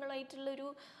 എനിക്ക് നിങ്ങളായിട്ടുള്ളൊരു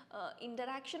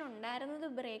ഇൻറ്ററാക്ഷൻ ഉണ്ടായിരുന്നത്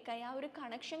ബ്രേക്കായി, ആ ഒരു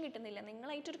കണക്ഷൻ കിട്ടുന്നില്ല.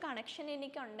 നിങ്ങളായിട്ടൊരു കണക്ഷൻ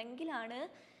എനിക്കുണ്ടെങ്കിലാണ്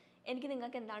എനിക്ക്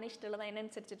നിങ്ങൾക്ക് എന്താണ് ഇഷ്ടമുള്ളത്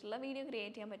അതിനനുസരിച്ചിട്ടുള്ള വീഡിയോ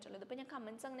ക്രിയേറ്റ് ചെയ്യാൻ പറ്റുള്ളൂ. ഇതിപ്പോൾ ഞാൻ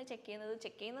കമൻറ്റ്സ് അങ്ങനെ ചെക്ക്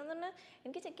ചെയ്യുന്നതെന്ന് പറഞ്ഞാൽ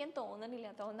എനിക്ക് ചെക്ക് ചെയ്യാൻ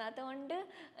തോന്നാത്തത് കൊണ്ട്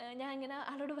ഞാൻ ഇങ്ങനെ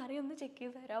ആളോട് ഒന്ന് ചെക്ക്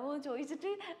ചെയ്ത് തരാമോ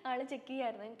ചോദിച്ചിട്ട് ആൾ ചെക്ക്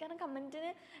ചെയ്യാമായിരുന്നു. എനിക്കറിയാം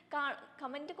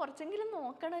കമൻറ്റ് കുറച്ചെങ്കിലും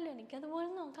നോക്കണമല്ലോ, എനിക്കതുപോലെ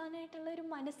നോക്കാനായിട്ടുള്ള ഒരു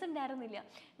മനസ്സുണ്ടായിരുന്നില്ല.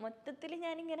 മൊത്തത്തിൽ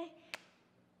ഞാനിങ്ങനെ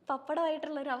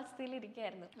പപ്പടമായിട്ടുള്ളൊരു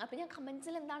അവസ്ഥയിലിരിക്കുകയായിരുന്നു. അപ്പോൾ ഞാൻ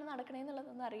കമൻറ്റ്സിൽ എന്താണ്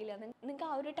നടക്കണമെന്നുള്ളതൊന്നും അറിയില്ല. നിങ്ങൾക്ക്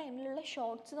ആ ഒരു ടൈമിലുള്ള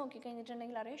ഷോർട്സ്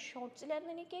നോക്കിക്കഴിഞ്ഞിട്ടുണ്ടെങ്കിൽ അറിയാം,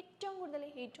 ഷോർട്സിലായിരുന്നു എനിക്ക് ഏറ്റവും കൂടുതൽ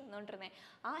ഹെയ്റ്റ് വന്നുകൊണ്ടിരുന്നത്.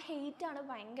 ആ ഹെയ്റ്റാണ്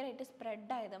ഭയങ്കരമായിട്ട്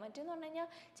സ്പ്രെഡായത്. മറ്റേന്ന് പറഞ്ഞു കഴിഞ്ഞാൽ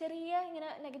ചെറിയ ഇങ്ങനെ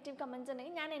നെഗറ്റീവ് കമൻറ്റ്സ്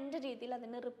ഉണ്ടെങ്കിൽ ഞാൻ എൻ്റെ രീതിയിൽ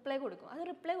അതിന് റിപ്ലൈ കൊടുക്കും. അത്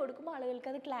റിപ്ലൈ കൊടുക്കുമ്പോൾ ആളുകൾക്ക്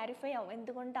അത് ക്ലാരിഫൈ ആവും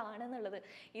എന്തുകൊണ്ടാണെന്നുള്ളത്.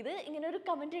 ഇത് ഇങ്ങനെ ഒരു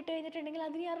കമൻറ്റ് ഇട്ട് കഴിഞ്ഞിട്ടുണ്ടെങ്കിൽ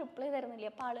അതിന് ഞാൻ റിപ്ലൈ തരുന്നില്ല,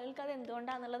 അപ്പോൾ ആളുകൾക്ക് അത്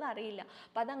എന്തുകൊണ്ടാണെന്നുള്ളത് അറിയില്ല.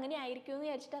 അപ്പോൾ അതങ്ങനെ ആയിരിക്കും എന്ന്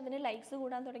വിചാരിച്ചിട്ട് അതിന് ലൈക്സ്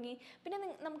കൂടാൻ തുടങ്ങി. പിന്നെ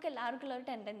നമുക്ക് എല്ലാവർക്കും ഉള്ളൊരു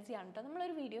ടെൻഡൻസിയാണ് കേട്ടോ,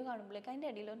 നമ്മളൊരു വീഡിയോ കാണുമ്പോഴേക്ക് അതിൻ്റെ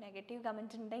ഇടയിൽ ഒരു നെഗറ്റീവ്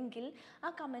കമൻറ്റ് ഉണ്ടെങ്കിൽ ആ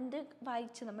കമൻറ്റ്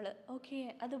വായിച്ച് നമ്മൾ ഓക്കെ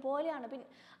അതുപോലെയാണ്, പിന്നെ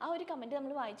ആ ഒരു കമൻറ്റ്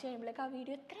നമ്മൾ വായിച്ച് കഴിയുമ്പോഴേക്ക് ആ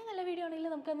വീഡിയോ എത്ര നല്ല വീഡിയോ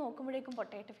ആണെങ്കിലും നമുക്ക് നോക്കുമ്പോഴേക്കും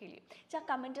പൊട്ടയായിട്ട് ഫീൽ ചെയ്യും. പക്ഷേ ആ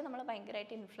കമൻറ്റ് നമ്മളെ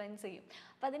ഭയങ്കരമായിട്ട് ഇൻഫ്ലുവൻസ് ചെയ്യും.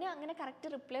 അപ്പോൾ അതിന് അങ്ങനെ കറക്റ്റ്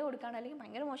റിപ്ലൈ കൊടുക്കുകയാണ്, അല്ലെങ്കിൽ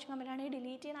ഭയങ്കര മോശം കമൻറ്റ് ആണെങ്കിൽ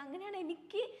ഡിലീറ്റ് ചെയ്യണം. അങ്ങനെയാണ്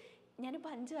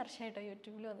ഞാനിപ്പോൾ 5 വർഷമായിട്ടോ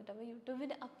യൂട്യൂബിൽ വന്നിട്ട്. അപ്പോൾ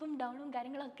യൂട്യൂബിൻ്റെ അപ്പും ഡൗണും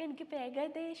കാര്യങ്ങളൊക്കെ എനിക്കിപ്പോൾ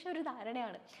ഏകദേശം ഒരു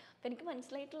ധാരണയാണ്. അപ്പോൾ എനിക്ക്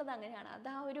മനസ്സിലായിട്ടുള്ളത് അങ്ങനെയാണ്. അത്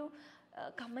ആ ഒരു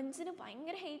കമൻസിന്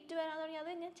ഭയങ്കര ഹെയ്റ്റ് വരാൻ തുടങ്ങി. അത്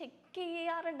ഞാൻ ചെക്ക്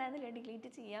ചെയ്യാറുണ്ടായിരുന്നില്ല ഡിലീറ്റ്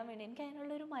ചെയ്യാൻ വേണ്ടി, എനിക്ക്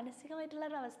അതിനുള്ളൊരു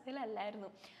മാനസികമായിട്ടുള്ളൊരു അവസ്ഥയിലല്ലായിരുന്നു.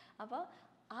 അപ്പോൾ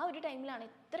ആ ഒരു ടൈമിലാണ്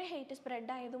ഇത്ര ഹെയ്റ്റ്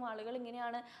സ്പ്രെഡ് ആയതും. ആളുകൾ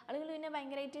പിന്നെ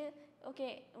ഭയങ്കരമായിട്ട് ഓക്കെ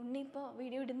ഉണ്ണി ഇപ്പോൾ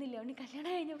വീഡിയോ ഇടുന്നില്ല, ഉണ്ണി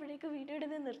കല്യാണം കഴിഞ്ഞപ്പോഴേക്കും വീഡിയോ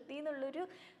ഇടുന്നത് നിർത്തി എന്നുള്ളൊരു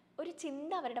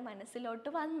ചിന്ത അവരുടെ മനസ്സിലോട്ട്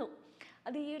വന്നു.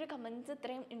 അത് ഈ ഒരു കമൻറ്റ്സ്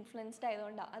ഇത്രയും ഇൻഫ്ലുവൻസ്ഡ്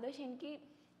ആയതുകൊണ്ടാണ്. അത് പക്ഷേ എനിക്ക്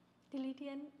ഡിലീറ്റ്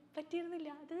ചെയ്യാൻ പറ്റിയിരുന്നില്ല.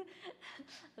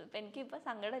 ഇപ്പം എനിക്കിപ്പോൾ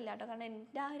സങ്കടമില്ല കേട്ടോ, കാരണം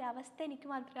എൻ്റെ ആ ഒരു അവസ്ഥ എനിക്ക്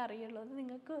മാത്രമേ അറിയുള്ളൂ. അത്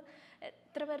നിങ്ങൾക്ക്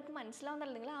എത്ര പേർക്ക്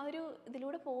മനസ്സിലാവുന്നില്ല, നിങ്ങൾ ആ ഒരു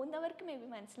ഇതിലൂടെ പോകുന്നവർക്ക് മേ ബി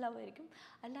മനസ്സിലാവുമായിരിക്കും,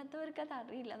 അല്ലാത്തവർക്ക് അത്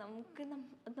അറിയില്ല.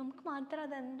 നമുക്ക് മാത്രം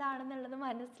അതെന്താണെന്നുള്ളത്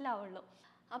മനസ്സിലാവുള്ളൂ.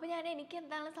 അപ്പോൾ എനിക്ക്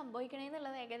എന്താണ്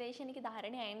സംഭവിക്കണമെന്നുള്ളത് ഏകദേശം എനിക്ക്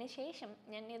ധാരണയായതിനു ശേഷം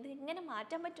ഞാൻ ഇത് ഇങ്ങനെ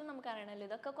മാറ്റാൻ പറ്റും നമുക്കറിയണമല്ലോ,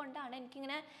 ഇതൊക്കെ കൊണ്ടാണ്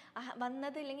എനിക്കിങ്ങനെ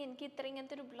വന്നത്, ഇല്ലെങ്കിൽ എനിക്ക്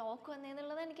ഇങ്ങനത്തെ ഒരു ബ്ലോക്ക്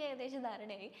വന്നതെന്നുള്ളത് എനിക്ക് ഏകദേശം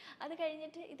ധാരണയായി. അത്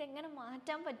കഴിഞ്ഞിട്ട് ഇതെങ്ങനെ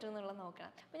മാറ്റാൻ പറ്റും എന്നുള്ളത്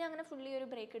നോക്കണം. അപ്പോൾ ഞാൻ അങ്ങനെ ഫുള്ളി ഒരു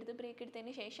ബ്രേക്ക്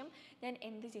എടുത്തതിന് ശേഷം ഞാൻ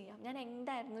എന്ത് ചെയ്യാം, ഞാൻ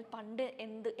എന്തായിരുന്നു പണ്ട്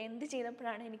എന്ത്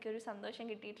ചെയ്തപ്പോഴാണ് എനിക്കൊരു സന്തോഷം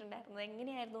കിട്ടിയിട്ടുണ്ടായിരുന്നത്,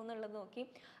 എങ്ങനെയായിരുന്നു എന്നുള്ളത് നോക്കി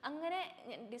അങ്ങനെ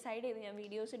ഡിസൈഡ് ചെയ്ത് ഞാൻ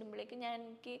വീഡിയോസ് ഇടുമ്പോഴേക്കും ഞാൻ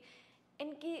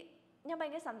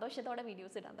ഭയങ്കര സന്തോഷത്തോടെ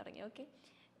വീഡിയോസ് ഇടാൻ തുടങ്ങി. ഓക്കെ,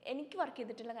 എനിക്ക് വർക്ക്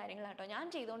ചെയ്തിട്ടുള്ള കാര്യങ്ങളാട്ടോ, ഞാൻ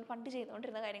പണ്ട്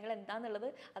ചെയ്തുകൊണ്ടിരുന്ന കാര്യങ്ങൾ എന്താണെന്നുള്ളത്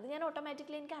അത് ഞാൻ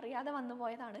ഓട്ടോമാറ്റിക്കലി എനിക്ക് അറിയാതെ വന്നു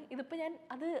പോയതാണ്. ഇതിപ്പോൾ ഞാൻ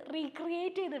അത്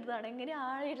റീക്രിയേറ്റ് ചെയ്തെടുത്തതാണ്.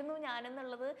 എങ്ങനെയായിരുന്നു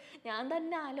ഞാനെന്നുള്ളത് ഞാൻ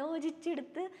തന്നെ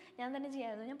ആലോചിച്ചെടുത്ത് ഞാൻ തന്നെ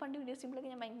ചെയ്യാമായിരുന്നു. ഞാൻ പണ്ട് വീഡിയോസ്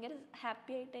ചെയ്യുമ്പോഴേക്കും ഞാൻ ഭയങ്കര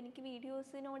ഹാപ്പി ആയിട്ട് എനിക്ക്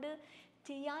വീഡിയോസിനോട്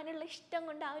ചെയ്യാനുള്ള ഇഷ്ടം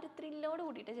കൊണ്ട് ആ ഒരു ത്രില്ലോട്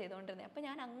കൂടിയിട്ട് ചെയ്തുകൊണ്ടിരുന്നത്. അപ്പോൾ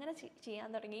ഞാൻ അങ്ങനെ ചെയ്യാൻ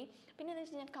തുടങ്ങി. പിന്നെ എന്ന്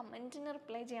വെച്ചാൽ ഞാൻ കമൻറ്റിന്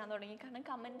റിപ്ലൈ ചെയ്യാൻ തുടങ്ങി. കാരണം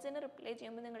കമൻസിന് റിപ്ലൈ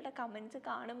ചെയ്യുമ്പോൾ നിങ്ങളുടെ കമൻസ്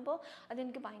കാണുമ്പോൾ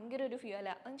അതെനിക്ക് ഭയങ്കര ഒരു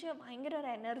ഫ്യൂലാണ്. എന്ന് വെച്ചാൽ ഭയങ്കര ഒരു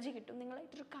എനർജി കിട്ടും,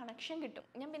 നിങ്ങളായിട്ടൊരു കണക്ഷൻ കിട്ടും.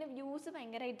 ഞാൻ പിന്നെ വ്യൂസ്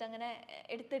ഭയങ്കരമായിട്ട് അങ്ങനെ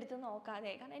എടുത്തെടുത്ത്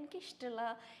നോക്കാതെ, കാരണം എനിക്കിഷ്ടമുള്ള,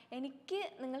 എനിക്ക്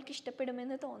നിങ്ങൾക്ക്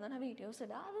ഇഷ്ടപ്പെടുമെന്ന് തോന്നുന്ന വീഡിയോസ്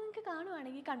ഇടുക. അത് നിങ്ങൾക്ക്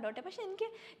കാണുവാണെങ്കിൽ കണ്ടോട്ടെ. പക്ഷേ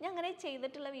ഞാൻ അങ്ങനെ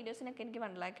ചെയ്തിട്ടുള്ള വീഡിയോസിനൊക്കെ എനിക്ക്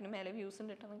 1 lakhന് മേലെ വ്യൂസ്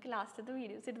ഉണ്ട് കേട്ടോ. നിങ്ങൾക്ക് ലാസ്റ്റത്തെ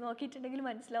വീഡിയോസ് ഇട്ട് നോക്കിയിട്ടുണ്ടെങ്കിൽ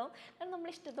മനസ്സിലാവും. കാരണം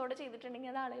നമ്മൾ ഇഷ്ടത്തോടെ ചെയ്തിട്ടുണ്ടെങ്കിൽ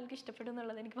അത് ആളുകൾക്ക് ഇഷ്ടപ്പെടും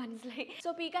എന്നുള്ളത് എനിക്ക് മനസ്സിലായി. സോ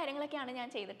അപ്പോൾ ഈ കാര്യങ്ങളൊക്കെയാണ് ഞാൻ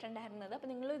ചെയ്തിട്ടുണ്ടായിരുന്നത്. അപ്പോൾ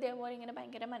നിങ്ങളും ഇതേപോലെ ഇങ്ങനെ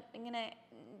ഭയങ്കര ഇങ്ങനെ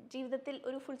ജീവിതത്തിൽ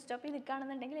ഒരു ഫുൾ സ്റ്റോപ്പിൽ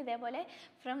നിൽക്കുകയാണെന്നുണ്ടെങ്കിൽ ഇതേപോലെ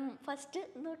ഫ്രം ഫസ്റ്റ്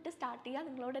തൊട്ട് സ്റ്റാർട്ട് ചെയ്യുക.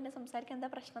 നിങ്ങളോട് തന്നെ സംസാരിക്കാൻ എന്താ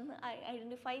പ്രശ്നം എന്ന്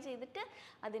ഐഡൻറ്റിഫൈ ചെയ്തിട്ട്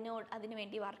അതിന്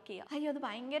വേണ്ടി വർക്ക് ചെയ്യുക. അയ്യോ, അത്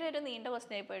ഭയങ്കര ഒരു നീണ്ട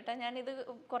ക്വസ്റ്റ്യൻ ആയി പോയിട്ടോ. ഞാനിത്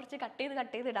കുറച്ച് കട്ട്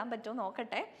ചെയ്ത് ഇടാൻ പറ്റുമോ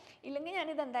നോക്കട്ടെ. ഇല്ലെങ്കിൽ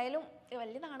ഞാനിത് എന്തായാലും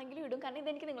വലിയതാണെങ്കിലും ഇടും. കാരണം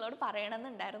ഇതെനിക്ക് നിങ്ങളോട്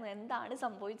പറയണമെന്നുണ്ടായിരുന്നു, എന്താണ്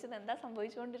സംഭവിച്ചത്, എന്താ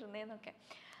സംഭവിച്ചുകൊണ്ടിരുന്നതെന്നൊക്കെ.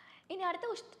 ഇനി അടുത്ത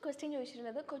ക്വസ്റ്റ്യൻ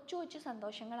ചോദിച്ചിട്ടുള്ളത് കൊച്ചു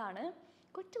സന്തോഷങ്ങളാണ്.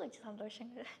 കൊച്ചു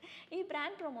സന്തോഷങ്ങൾ. ഈ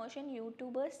ബ്രാൻഡ് പ്രൊമോഷൻ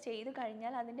യൂട്യൂബേഴ്സ് ചെയ്ത്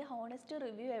കഴിഞ്ഞാൽ അതിൻ്റെ ഹോണസ്റ്റ്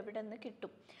റിവ്യൂ എവിടെ നിന്ന്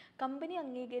കിട്ടും? കമ്പനി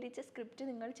അംഗീകരിച്ച സ്ക്രിപ്റ്റ്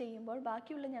നിങ്ങൾ ചെയ്യുമ്പോൾ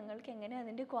ബാക്കിയുള്ള ഞങ്ങൾക്ക് എങ്ങനെ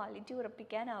അതിൻ്റെ ക്വാളിറ്റി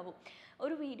ഉറപ്പിക്കാനാവും?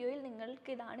 ഒരു വീഡിയോയിൽ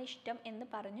നിങ്ങൾക്ക് ഇതാണ് ഇഷ്ടം എന്ന്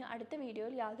പറഞ്ഞു അടുത്ത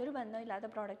വീഡിയോയിൽ യാതൊരു ബന്ധമില്ലാത്ത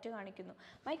പ്രോഡക്റ്റ് കാണിക്കുന്നു.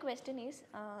 മൈ ക്വസ്റ്റ്യൻ ഈസ്,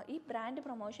 ഈ ബ്രാൻഡ്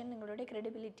പ്രൊമോഷൻ നിങ്ങളുടെ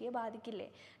ക്രെഡിബിലിറ്റിയെ ബാധിക്കില്ലേ?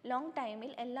 ലോങ്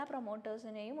ടൈമിൽ എല്ലാ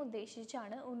പ്രൊമോട്ടേഴ്സിനെയും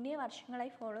ഉദ്ദേശിച്ചാണ്. ഉണ്ണിയെ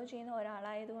വർഷങ്ങളായി ഫോളോ ചെയ്യുന്ന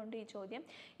ഒരാളായതുകൊണ്ട് ഈ ചോദ്യം.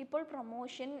 ഇപ്പോൾ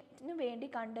പ്രൊമോഷന് വേണ്ടി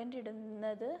കണ്ടൻറ്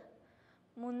ഇടുന്നത്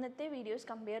മുന്നത്തെ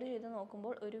വീഡിയോസ് കമ്പയർ ചെയ്ത്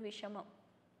നോക്കുമ്പോൾ ഒരു വിഷമം.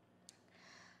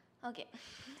 ഓക്കെ,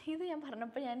 ഇത് ഞാൻ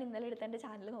പറഞ്ഞപ്പോൾ ഞാൻ ഇന്നലെ എടുത്ത് എൻ്റെ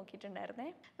ചാനൽ നോക്കിയിട്ടുണ്ടായിരുന്നേ.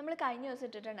 നമ്മൾ കഴിഞ്ഞ ദിവസം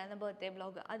ഇട്ടിട്ടുണ്ടായിരുന്ന ബർത്ത്ഡേ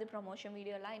വ്ളോഗ്, അത് പ്രൊമോഷൻ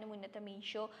വീഡിയോ അല്ല. അതിന് മുന്നത്തെ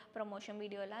മീഷോ പ്രൊമോഷൻ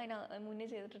വീഡിയോ അല്ല. അതിന് മുന്നേ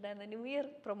ചെയ്തിട്ടുണ്ടായിരുന്ന ന്യൂ ഇയർ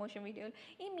പ്രൊമോഷൻ വീഡിയോ.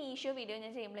 ഈ മീഷോ വീഡിയോ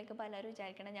ഞാൻ ചെയ്യുമ്പോഴേക്കും പലരും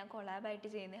വിചാരിക്കണം ഞാൻ കൊളാബായിട്ട്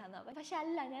ചെയ്യുന്നതാണെന്ന്. പക്ഷെ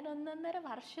അല്ല, ഞാൻ 1.5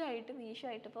 വർഷമായിട്ട് മീഷോ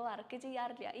ആയിട്ട് ഇപ്പോൾ വർക്ക്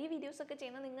ചെയ്യാറില്ല. ഈ വീഡിയോസൊക്കെ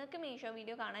ചെയ്യുന്ന നിങ്ങൾക്ക് മീഷോ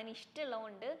വീഡിയോ കാണാൻ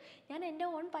ഇഷ്ടമുള്ളതുകൊണ്ട് ഞാൻ എൻ്റെ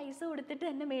ഓൺ പൈസ കൊടുത്തിട്ട്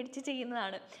തന്നെ മേടിച്ച്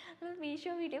ചെയ്യുന്നതാണ്.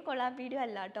 മീഷോ വീഡിയോ കൊളാബ് വീഡിയോ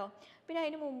അല്ല കേട്ടോ. പിന്നെ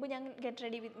അതിന് മുമ്പ് ഞാൻ ഗെറ്റ്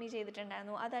റെഡി വിത്ത് മീ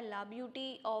ചെയ്തിട്ടുണ്ടായിരുന്നു, അതല്ല. ബ്യൂട്ടി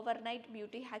ഓവർനൈറ്റ്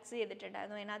ബ്യൂട്ടി ഹാക്സ്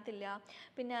ചെയ്തിട്ടുണ്ടായിരുന്നു, അതിനകത്തില്ല.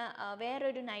 പിന്നെ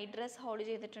വേറൊരു നൈറ്റ് ഡ്രസ് ഹോൾ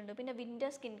ചെയ്തിട്ടുണ്ട്. പിന്നെ വിൻ്റർ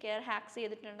സ്കിൻ കെയർ ഹാക്സ്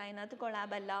ചെയ്തിട്ടുണ്ട്, അതിനകത്ത്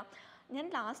കൊളാബല്ല. ഞാൻ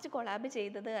ലാസ്റ്റ് കൊളാബ്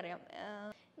ചെയ്തത് അറിയാം,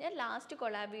 ഞാൻ ലാസ്റ്റ്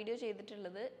കൊളാബ് വീഡിയോ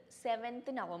ചെയ്തിട്ടുള്ളത് 7th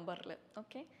നവംബറിൽ.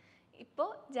 ഓക്കെ,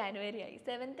 ഇപ്പോൾ ജാനുവരി ആയി.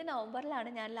 7th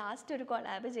നവംബറിലാണ് ഞാൻ ലാസ്റ്റ് ഒരു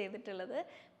കൊളാബ് ചെയ്തിട്ടുള്ളത്.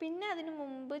 പിന്നെ അതിന്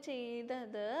മുമ്പ്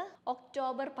ചെയ്തത്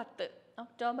ഒക്ടോബർ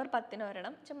 10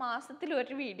 ഒരെണ്ണം, മാസത്തിൽ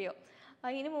ഒരു വീഡിയോ.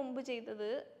 അതിന് മുമ്പ് ചെയ്തത്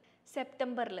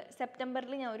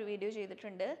സെപ്റ്റംബറിൽ ഞാൻ ഒരു വീഡിയോ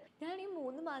ചെയ്തിട്ടുണ്ട്. ഞാൻ ഈ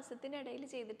 3 മാസത്തിനിടയിൽ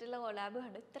ചെയ്തിട്ടുള്ള കൊളാബ്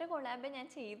കണ്ട് ഇത്ര കൊളാബേ ഞാൻ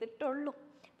ചെയ്തിട്ടുള്ളൂ.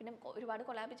 പിന്നെ ഒരുപാട്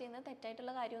കൊളാബ് ചെയ്യുന്നത്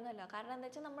തെറ്റായിട്ടുള്ള കാര്യമൊന്നുമല്ല. കാരണം എന്താ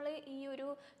വെച്ചാൽ നമ്മൾ ഈ ഒരു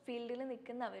ഫീൽഡിൽ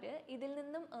നിൽക്കുന്നവർ ഇതിൽ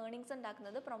നിന്നും ഏർണിങ്സ്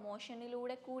ഉണ്ടാക്കുന്നത്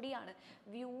പ്രൊമോഷനിലൂടെ കൂടിയാണ്.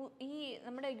 ഈ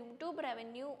നമ്മുടെ യൂട്യൂബ്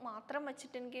റവന്യൂ മാത്രം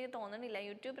വെച്ചിട്ട് എനിക്ക് തോന്നണില്ല.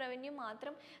 യൂട്യൂബ് റവന്യൂ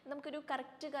മാത്രം നമുക്കൊരു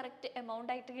കറക്റ്റ്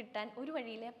എമൗണ്ട് ആയിട്ട് കിട്ടാൻ ഒരു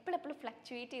വഴിയില്ല. എപ്പോഴും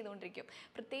ഫ്ലക്ച്വേറ്റ് ചെയ്തുകൊണ്ടിരിക്കും.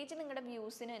 പ്രത്യേകിച്ച് നിങ്ങളുടെ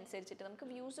വ്യൂസിന് അനുസരിച്ചിട്ട്. നമുക്ക്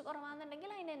വ്യൂസ്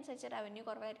കുറവാണെന്നുണ്ടെങ്കിൽ അതിനനുസരിച്ച് റവന്യൂ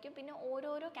കുറവായിരിക്കും. പിന്നെ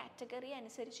ഓരോരോ കാറ്റഗറി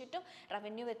അനുസരിച്ചിട്ടും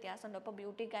റവന്യൂ വ്യത്യാസമുണ്ട്. അപ്പോൾ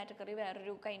ബ്യൂട്ടി കാറ്റഗറി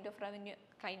വേറൊരു കൈൻഡ്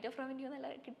ഓഫ് റവന്യൂ എന്നല്ല,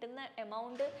 കിട്ടുന്ന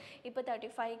എമൗണ്ട് ഇപ്പോൾ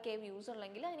 35K വ്യൂസ്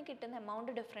ഉള്ളെങ്കിൽ അതിന് കിട്ടുന്ന എമൗണ്ട്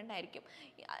ഡിഫറെൻ്റ് ആയിരിക്കും.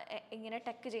 ഇങ്ങനെ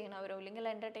ടെക്ക് ചെയ്യണവരോ അല്ലെങ്കിൽ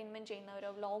എൻ്റർടൈൻമെൻറ്റ് ചെയ്യുന്നവരോ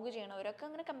വ്ളോഗ് ചെയ്യണവരോ ഒക്കെ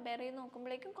അങ്ങനെ കമ്പയർ ചെയ്ത്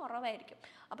നോക്കുമ്പോഴേക്കും കുറവായിരിക്കും.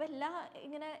 അപ്പോൾ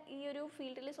ഇങ്ങനെ ഈ ഒരു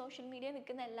ഫീൽഡിൽ സോഷ്യൽ മീഡിയ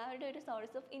നിൽക്കുന്ന എല്ലാവരുടെയും ഒരു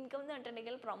സോഴ്സ് ഓഫ് ഇൻകം എന്ന്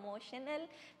പറഞ്ഞിട്ടുണ്ടെങ്കിൽ പ്രൊമോഷണൽ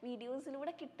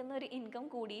വീഡിയോസിലൂടെ കിട്ടുന്ന ഒരു ഇൻകം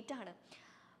കൂടിയിട്ടാണ്.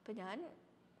 അപ്പോൾ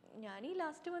ഞാൻ ഈ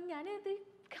ലാസ്റ്റ് വന്ന് ഞാനിത്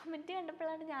കമൻറ്റ്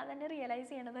കണ്ടപ്പോഴാണ് ഞാൻ തന്നെ റിയലൈസ്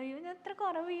ചെയ്യണത്, അയ്യോ ഞാൻ ഇത്ര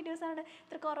കുറവ് വീഡിയോസാണ്,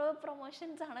 ഇത്ര കുറവ്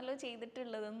പ്രൊമോഷൻസ് ആണല്ലോ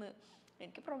ചെയ്തിട്ടുള്ളതെന്ന്.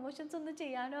 എനിക്ക് പ്രൊമോഷൻസ് ഒന്നും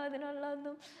ചെയ്യാനോ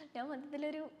അതിനുള്ളതൊന്നും ഞാൻ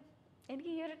മൊത്തത്തിലൊരു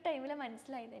എനിക്ക് ഈ ഒരു ടൈമിൽ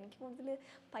മനസ്സിലായത്. എനിക്ക് കൂടുതൽ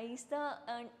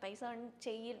പൈസ ഏൺ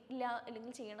ചെയ്യില്ല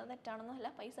അല്ലെങ്കിൽ ചെയ്യണത് തെറ്റാണെന്നോ അല്ല,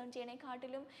 പൈസ ഏൺ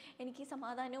ചെയ്യണേക്കാട്ടിലും എനിക്ക്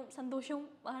സമാധാനവും സന്തോഷവും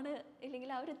ആണ്,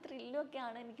 അല്ലെങ്കിൽ ആ ഒരു ത്രില്ലും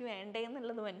ഒക്കെയാണ് എനിക്ക്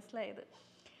വേണ്ടതെന്നുള്ളത് മനസ്സിലായത്.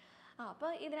 അപ്പോൾ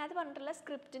ഇതിനകത്ത് പറഞ്ഞിട്ടുള്ള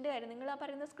സ്ക്രിപ്റ്റിൻ്റെ കാര്യം, നിങ്ങൾ ആ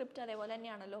പറയുന്ന സ്ക്രിപ്റ്റ് അതേപോലെ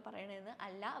തന്നെയാണല്ലോ പറയണതെന്ന്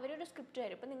അല്ല, അവരൊരു സ്ക്രിപ്റ്റ്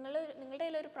തരും. ഇപ്പോൾ നിങ്ങളുടെ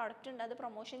കയ്യിലൊരു പ്രോഡക്റ്റ് ഉണ്ട്, അത്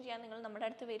പ്രൊമോഷൻ ചെയ്യാൻ നിങ്ങൾ നമ്മുടെ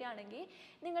അടുത്ത് വരികയാണെങ്കിൽ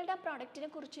നിങ്ങളുടെ ആ പ്രോഡക്റ്റിനെ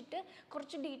കുറിച്ചിട്ട്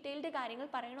കുറച്ച് ഡീറ്റെയിൽഡ് കാര്യങ്ങൾ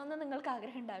പറയണമെന്ന് നിങ്ങൾക്ക്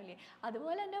ആഗ്രഹം ഉണ്ടാവില്ലേ?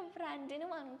 അതുപോലെ തന്നെ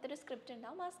ബ്രാൻഡിനും അങ്ങനത്തെ ഒരു സ്ക്രിപ്റ്റ്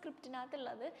ഉണ്ടാവും. ആ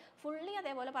സ്ക്രിപ്റ്റിനകത്തുള്ളത് ഫുള്ളി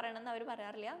അതേപോലെ പറയണമെന്ന് അവർ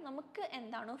പറയാറില്ല. നമുക്ക്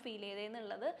എന്താണോ ഫീൽ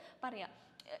ചെയ്തതെന്നുള്ളത് പറയാം.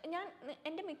 ഞാൻ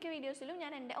എൻ്റെ മിക്ക വീഡിയോസിലും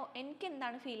ഞാൻ എനിക്ക്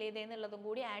എന്താണ് ഫീൽ ചെയ്തതെന്നുള്ളതും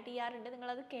കൂടി ആഡ് ചെയ്യാറുണ്ട്.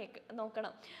 നിങ്ങളത്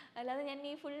നോക്കണം. അല്ലാതെ ഞാൻ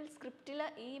ഈ ഫുൾ സ്ക്രിപ്റ്റിൽ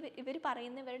ഇവർ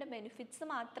പറയുന്ന ഇവരുടെ ബെനിഫിറ്റ്സ്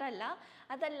മാത്രമല്ല,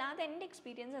 അതല്ലാതെ എൻ്റെ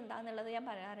എക്സ്പീരിയൻസ് എന്താണെന്നുള്ളത് ഞാൻ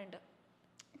പറയാറുണ്ട്.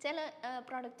 ചില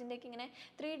പ്രോഡക്റ്റിൻ്റെയൊക്കെ ഇങ്ങനെ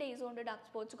 3 days കൊണ്ട് ഡാർക്ക്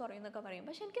സ്പോട്ട്സ് കുറയുമെന്നൊക്കെ പറയും.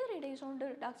 പക്ഷേ എനിക്ക് 3 days കൊണ്ട്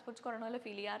ഡാർക്ക് സ്പോട്ട്സ് കുറയണ പോലെ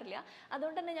ഫീൽ ചെയ്യാറില്ല.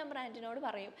 അതുകൊണ്ട് തന്നെ ഞാൻ ബ്രാൻഡിനോട്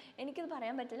പറയും എനിക്കിത്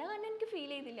പറയാൻ പറ്റില്ല, കാരണം എനിക്ക്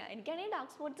ഫീൽ ചെയ്തില്ല. എനിക്കാണെങ്കിൽ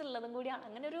ഡാർക്ക് സ്പോട്ട്സ് ഉള്ളതും കൂടിയാണ്.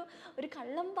 അങ്ങനെ ഒരു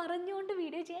കള്ളം പറഞ്ഞുകൊണ്ട്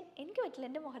വീഡിയോ ചെയ്യാൻ എനിക്ക് പറ്റില്ല.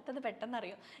 എൻ്റെ മുഖത്തത് പെട്ടെന്ന്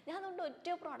അറിയും. ഞാൻ അതുകൊണ്ട് ഒറ്റ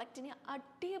പ്രോഡക്റ്റിന്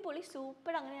അടിപൊളി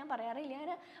സൂപ്പർ അങ്ങനെ ഞാൻ പറയാറില്ല. ഞാൻ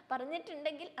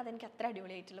പറഞ്ഞിട്ടുണ്ടെങ്കിൽ അതെനിക്ക് അത്ര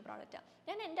അടിപൊളിയായിട്ടുള്ള പ്രോഡക്റ്റാണ്.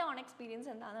 ഞാൻ എൻ്റെ ഓൺ എക്സ്പീരിയൻസ്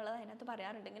എന്താണെന്നുള്ളത് അതിനകത്ത്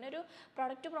പറയാറുണ്ട്. ഇങ്ങനെ ഒരു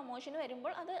പ്രോഡക്റ്റ് പ്രൊമോഷൻ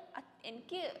വരുമ്പോൾ അത്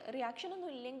എനിക്ക് റിയാക്ഷനൊന്നും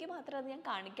ഇല്ലെങ്കിൽ മാത്രമേ അത് ഞാൻ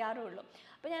കാണിക്കാറുള്ളൂ.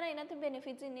 അപ്പോൾ ഞാൻ അതിനകത്ത്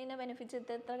ബെനിഫിറ്റ്സ് ഇന്ന ബെനിഫിറ്റ്സ്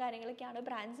ഇത്ര കാര്യങ്ങളൊക്കെയാണ്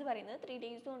ബ്രാൻഡ്സ് പറയുന്നത്. 3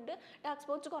 days കൊണ്ട് ഡാർക്ക്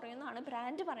സ്പോട്ട്സ് കുറയുന്നതാണ്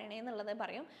ബ്രാൻഡ് പറയണേ എന്നുള്ളത്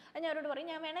പറയും. അത് ഞാൻ അവരോട് പറയും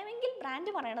ഞാൻ വേണമെങ്കിൽ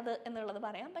ബ്രാൻഡ് പറയണത് എന്നുള്ളത്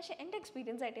പറയാം, പക്ഷേ എൻ്റെ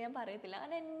എക്സ്പീരിയൻസ് ആയിട്ട് ഞാൻ പറയത്തില്ല.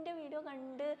 കാരണം എൻ്റെ വീഡിയോ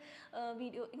കണ്ട്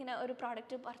ഇങ്ങനെ ഒരു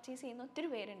പ്രോഡക്റ്റ് പർച്ചേസ് ചെയ്യുന്ന ഒത്തിരി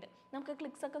പേരുണ്ട്. നമുക്ക്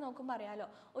ക്ലിക്സൊക്കെ നോക്കുമ്പോൾ അറിയാമല്ലോ,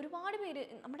 ഒരുപാട് പേര്.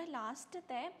 നമ്മുടെ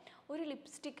ലാസ്റ്റത്തെ ഒരു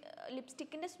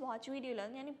ലിപ്സ്റ്റിക്കിൻ്റെ സ്വാച്ച് വീഡിയോയിൽ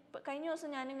ഞാൻ കഴിഞ്ഞ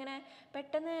ദിവസം ഞാനിങ്ങനെ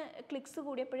പെട്ടെന്ന് ക്ലിക്സ്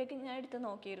കൂടിയപ്പോഴേക്കും ഞാൻ എടുത്ത്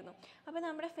നോക്കിയിരുന്നു. അപ്പോൾ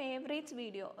നമ്മുടെ ഫേവറേറ്റ്സ്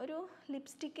വീഡിയോ ഒരു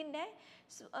ലിപ്സ്റ്റിക്കിൻ്റെ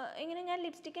ഇങ്ങനെ ഞാൻ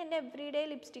എൻ്റെ എവ്രിഡേ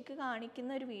ലിപ്സ്റ്റിക്ക്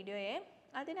കാണിക്കുന്ന ഒരു വീഡിയോയെ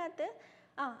അതിനകത്ത്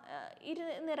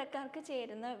ഇരുനിറക്കാർക്ക്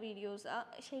ചേരുന്ന വീഡിയോസ്,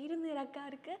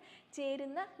 ഇരുനിറക്കാർക്ക്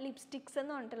ചേരുന്ന ലിപ്സ്റ്റിക്സ്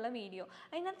എന്ന് പറഞ്ഞിട്ടുള്ള വീഡിയോ.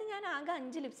 അതിനകത്ത് ഞാൻ ആകെ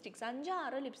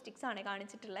 5-6 ലിപ്സ്റ്റിക്സ് ആണ്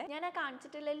കാണിച്ചിട്ടുള്ളത്. ഞാൻ ആ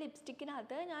കാണിച്ചിട്ടുള്ള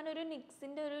ലിപ്സ്റ്റിക്കിനകത്ത് ഞാനൊരു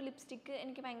നിക്സിൻ്റെ ഒരു ലിപ്സ്റ്റിക്ക്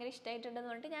എനിക്ക് ഭയങ്കര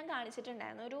ഇഷ്ടമായിട്ടുണ്ടെന്ന് പറഞ്ഞിട്ട് ഞാൻ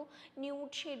കാണിച്ചിട്ടുണ്ടായിരുന്നു, ഒരു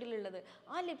ന്യൂഡ് ഷെയ്ഡിലുള്ളത്.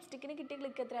 ആ ലിപ്സ്റ്റിക്കിന് കിട്ടിയ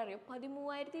ക്ലിക്ക് എത്ര അറിയോ?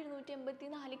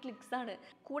 13,284 ക്ലിക്സാണ്.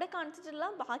 കൂടെ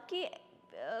ബാക്കി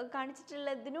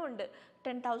കാണിച്ചിട്ടുള്ളതിനും ഉണ്ട്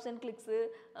 10,000 ക്ലിക്സ്,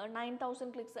 9,000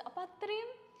 ക്ലിക്സ്. അപ്പോൾ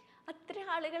അത്ര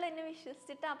ആളുകൾ എന്നെ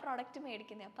വിശ്വസിച്ചിട്ട് ആ പ്രോഡക്റ്റ്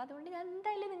മേടിക്കുന്നത്. അപ്പോൾ അതുകൊണ്ട് ഞാൻ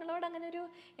എന്തായാലും നിങ്ങളോട് അങ്ങനെ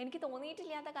എനിക്ക്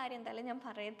തോന്നിയിട്ടില്ലാത്ത കാര്യം എന്തായാലും ഞാൻ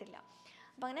പറയത്തില്ല.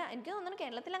 അപ്പോൾ അങ്ങനെ എനിക്ക് തോന്നുന്നു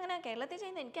കേരളത്തിൽ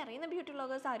ചെയ്യുന്ന എനിക്കറിയുന്ന ബ്യൂട്ടി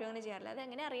വ്ളോഗേഴ്സ് ആരും അങ്ങനെ ചെയ്യാറില്ല. അത്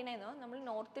എങ്ങനെ അറിയണമെന്നോ, നമ്മൾ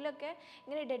നോർത്തിലൊക്കെ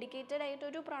ഇങ്ങനെ ഡെഡിക്കേറ്റഡ് ആയിട്ട്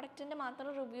ഒരു പ്രോഡക്റ്റിൻ്റെ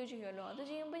മാത്രം റിവ്യൂ ചെയ്യുമല്ലോ. അത്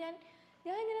ചെയ്യുമ്പോൾ ഞാൻ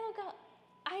ഇങ്ങനെ നോക്കാം,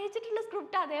 അയച്ചിട്ടുള്ള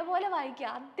സ്ക്രിപ്റ്റ് അതേപോലെ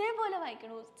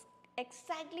വായിക്കണു.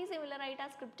 എക്സാക്ട്ലി സിമിലർ ആയിട്ട് ആ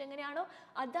സ്ക്രിപ്റ്റ് എങ്ങനെയാണോ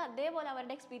അത് അതേപോലെ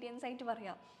അവരുടെ എക്സ്പീരിയൻസ് ആയിട്ട്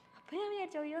പറയാം. അപ്പോൾ ഞാൻ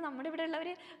വിചാരിച്ചു അയ്യോ നമ്മുടെ ഇവിടെ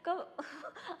ഉള്ളവരൊക്കെ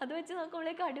അത് വെച്ച്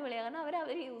നോക്കുമ്പോഴേക്കും അടിപൊളിയാണ്. കാരണം അവർ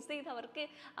യൂസ് ചെയ്ത്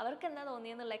അവർക്ക് എന്താ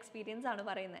തോന്നിയെന്നുള്ള എക്സ്പീരിയൻസ് ആണ്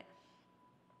പറയുന്നത്,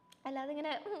 അല്ലാതെ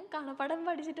ഇങ്ങനെ കാണപ്പടം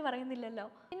പഠിച്ചിട്ട് പറയുന്നില്ലല്ലോ.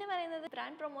 പിന്നെ പറയുന്നത്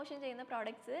ബ്രാൻഡ് പ്രൊമോഷൻ ചെയ്യുന്ന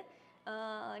പ്രോഡക്ട്സ്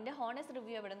എൻ്റെ ഹോണസ്റ്റ്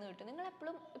റിവ്യൂ എവിടെ നിന്ന് കിട്ടും.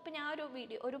 നിങ്ങളെപ്പോഴും ഇപ്പോൾ ഞാൻ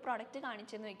ഒരു പ്രോഡക്റ്റ്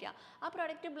കാണിച്ചെന്ന് വയ്ക്കുക, ആ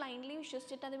പ്രോഡക്റ്റ് ബ്ലൈൻഡ്ലി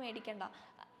വിശ്വസിച്ചിട്ട് അത് മേടിക്കണ്ട.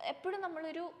 എപ്പോഴും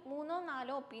നമ്മളൊരു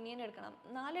 3-4 ഒപ്പീനിയൻ എടുക്കണം.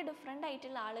 4 ഡിഫറെൻ്റ്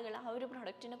ആയിട്ടുള്ള ആളുകൾ ആ ഒരു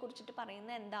പ്രൊഡക്റ്റിനെ കുറിച്ചിട്ട്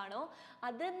പറയുന്നത് എന്താണോ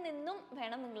അതിൽ നിന്നും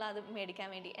വേണം നിങ്ങളത് മേടിക്കാൻ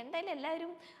വേണ്ടി. എന്തായാലും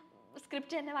എല്ലാവരും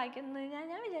സ്ക്രിപ്റ്റ് തന്നെ വായിക്കുന്നത്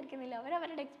ഞാൻ വിചാരിക്കുന്നില്ല.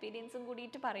 അവരവരുടെ എക്സ്പീരിയൻസും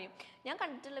കൂടിയിട്ട് പറയും. ഞാൻ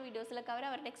കണ്ടിട്ടുള്ള വീഡിയോസിലൊക്കെ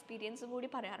അവരവരുടെ എക്സ്പീരിയൻസും കൂടി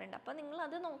പറയാറുണ്ട്. അപ്പോൾ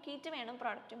നിങ്ങളത് നോക്കിയിട്ട് വേണം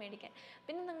പ്രോഡക്റ്റ് മേടിക്കാൻ.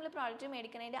 പിന്നെ നിങ്ങൾ പ്രോഡക്റ്റ്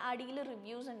മേടിക്കുന്നതിൻ്റെ അടിയിൽ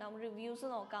റിവ്യൂസ് ഉണ്ടാവും, റിവ്യൂസ്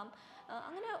നോക്കാം.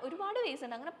 അങ്ങനെ ഒരുപാട് വേസ്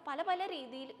ഉണ്ട്. അങ്ങനെ പല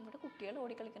രീതിയിൽ ഇവിടെ കുട്ടികൾ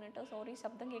ഓടിക്കളിക്കണം കേട്ടോ, സോറി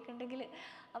ശബ്ദം കേൾക്കുന്നുണ്ടെങ്കിൽ.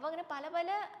 അപ്പോൾ അങ്ങനെ പല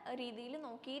രീതിയിൽ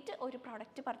നോക്കിയിട്ട് ഒരു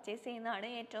പ്രോഡക്റ്റ് പർച്ചേസ് ചെയ്യുന്നതാണ്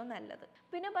ഏറ്റവും നല്ലത്.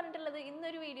 പിന്നെ പറഞ്ഞിട്ടുള്ളത്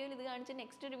ഇന്നൊരു വീഡിയോയിൽ ഇത് കാണിച്ച്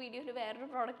നെക്സ്റ്റ് ഒരു വീഡിയോയിൽ വേറൊരു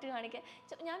പ്രോഡക്റ്റ് കാണിക്കുക.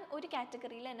 ഞാൻ ഒരു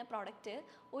കാറ്റഗറിയിൽ തന്നെ പ്രോഡക്റ്റ്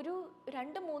ഒരു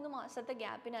 2-3 മാസത്തെ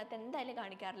ഗ്യാപ്പിനകത്ത് എന്തായാലും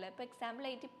കാണിക്കാറില്ല. ഇപ്പോൾ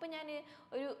എക്സാമ്പിളായിട്ട് ഇപ്പോൾ ഞാൻ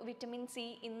ഒരു വിറ്റമിൻ സി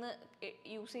ഇന്ന്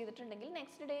യൂസ് ചെയ്തിട്ടുണ്ടെങ്കിൽ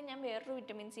നെക്സ്റ്റ് ഡേ ഞാൻ വേറൊരു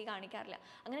വിറ്റമിൻ സി കാണിക്കാറില്ല.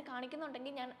 അങ്ങനെ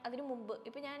കാണിക്കുന്നുണ്ടെങ്കിൽ ഞാൻ അതിന് മുമ്പ്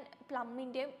ഇപ്പോൾ ഞാൻ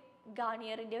പ്ലമ്മിൻ്റെയും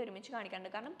ഗാർണിയറിൻ്റെ ഒരുമിച്ച് കാണിക്കാറുണ്ട്.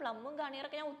 കാരണം പ്ലമ്മും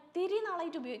ഗാർണിയറൊക്കെ ഞാൻ ഒത്തിരി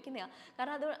നാളായിട്ട് ഉപയോഗിക്കുന്നതാണ്.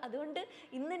 കാരണം അതുകൊണ്ട്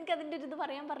ഇന്ന് എനിക്ക് അതിൻ്റെ ഒരു ഇത്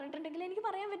പറയാൻ പറഞ്ഞിട്ടുണ്ടെങ്കിൽ എനിക്ക്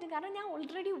പറയാൻ പറ്റും. കാരണം ഞാൻ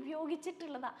ഓൾറെഡി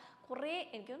ഉപയോഗിച്ചിട്ടുള്ളതാണ് കുറേ.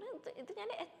 ഇത് ഞാൻ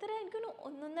എനിക്കൊരു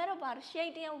 1.5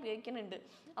 വർഷമായിട്ട് ഞാൻ ഉപയോഗിക്കുന്നുണ്ട്.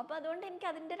 അപ്പോൾ അതുകൊണ്ട് എനിക്ക്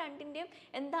അതിൻ്റെ രണ്ടിൻ്റെയും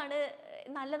എന്താണ്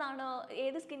നല്ലതാണോ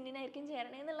ഏത് സ്കിന്നിനായിരിക്കും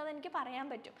ചേരണേ എന്നുള്ളത് എനിക്ക് പറയാൻ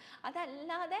പറ്റും.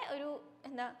 അതല്ലാതെ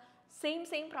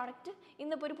സെയിം പ്രോഡക്റ്റ്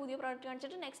ഇന്നിപ്പോൾ ഒരു പുതിയ പ്രോഡക്റ്റ്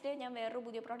കാണിച്ചിട്ട് നെക്സ്റ്റ് ഡേ ഞാൻ വേറൊരു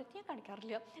പുതിയ പ്രോഡക്റ്റ് ഞാൻ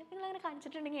കാണിക്കാറില്ല. നിങ്ങളങ്ങനെ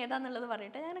കാണിച്ചിട്ടുണ്ടെങ്കിൽ ഏതാണെന്നുള്ളത്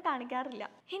പറയട്ടെ, ഞാൻ കാണിക്കാറില്ല.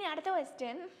 ഇനി അടുത്ത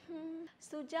ക്വസ്റ്റ്യൻ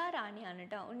സുജ റാണിയാണ്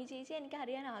കേട്ടോ. ഉണ്ണി ചേച്ചി, എനിക്ക്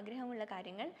അറിയാൻ ആഗ്രഹമുള്ള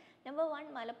കാര്യങ്ങൾ. നമ്പർ 1,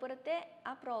 മലപ്പുറത്തെ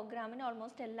ആ പ്രോഗ്രാമിന്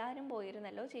ഓൾമോസ്റ്റ് എല്ലാവരും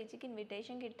പോയിരുന്നല്ലോ. ചേച്ചിക്ക്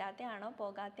ഇൻവിറ്റേഷൻ കിട്ടാത്തയാണോ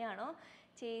പോകാത്തയാണോ?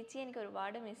 ചേച്ചി എനിക്ക്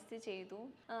ഒരുപാട് മിസ് ചെയ്തു.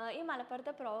 ഈ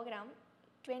മലപ്പുറത്തെ പ്രോഗ്രാം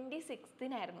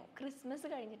 26-നായിരുന്നു, ക്രിസ്മസ്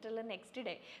കഴിഞ്ഞിട്ടുള്ള നെക്സ്റ്റ്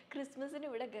ഡേ. ക്രിസ്മസിന്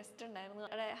ഇവിടെ ഗസ്റ്റ് ഉണ്ടായിരുന്നു.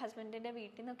 അവിടെ ഹസ്ബൻഡിൻ്റെ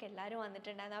വീട്ടിൽ നിന്നൊക്കെ എല്ലാവരും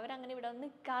വന്നിട്ടുണ്ടായിരുന്നു. അവരങ്ങനെ ഇവിടെ ഒന്നും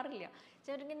നിൽക്കാറില്ല.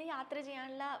 ചിലരിങ്ങനെ യാത്ര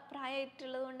ചെയ്യാനുള്ള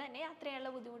പ്രായമായിട്ടുള്ളത് കൊണ്ട് തന്നെ യാത്ര ചെയ്യാനുള്ള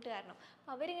ബുദ്ധിമുട്ട് കാരണം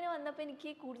അവരിങ്ങനെ വന്നപ്പോൾ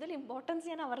എനിക്ക് കൂടുതൽ ഇമ്പോർട്ടൻസ്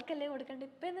ഞാൻ അവർക്കല്ലേ കൊടുക്കേണ്ടത്.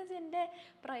 ഇപ്പോൾ എന്ന് വെച്ചാൽ എൻ്റെ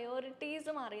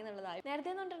പ്രയോറിറ്റീസ് മാറി എന്നുള്ളതായി.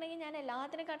 നേരത്തെ എന്ന് പറഞ്ഞിട്ടുണ്ടെങ്കിൽ ഞാൻ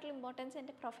എല്ലാത്തിനെക്കാട്ടിലും ഇമ്പോർട്ടൻസ്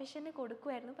എൻ്റെ പ്രൊഫഷന്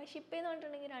കൊടുക്കുമായിരുന്നു. പക്ഷേ ഇപ്പോൾ എന്ന്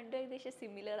പറഞ്ഞിട്ടുണ്ടെങ്കിൽ രണ്ടും ഏകദേശം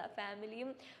സിമിലറാണ്, ഫാമിലിയും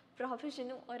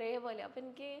പ്രൊഫഷനും ഒരേപോലെ. അപ്പോൾ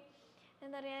എനിക്ക്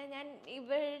എന്താ പറയുക, ഞാൻ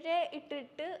ഇവരെ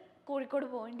ഇട്ടിട്ട് കോഴിക്കോട്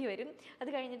പോകേണ്ടി വരും, അത്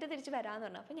കഴിഞ്ഞിട്ട് തിരിച്ച് വരാമെന്ന്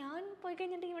പറഞ്ഞു. അപ്പോൾ ഞാൻ പോയി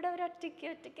കഴിഞ്ഞിട്ട് ഇവിടെ ഒരു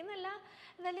ഒറ്റയ്ക്കെന്നല്ല,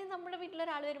 എന്നാലും നമ്മുടെ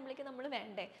വീട്ടിലൊരാൾ വരുമ്പോഴേക്കും നമ്മൾ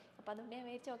വേണ്ടേ. അപ്പോൾ അതുകൊണ്ട് ഞാൻ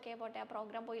വിചാരിച്ചു ഓക്കെ പോട്ടെ, ആ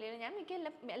പ്രോഗ്രാം പോയില്ലെങ്കിൽ ഞാൻ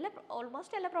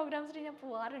ഓൾമോസ്റ്റ് എല്ലാ പ്രോഗ്രാംസിനും ഞാൻ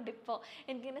പോകാറുണ്ട്. ഇപ്പോൾ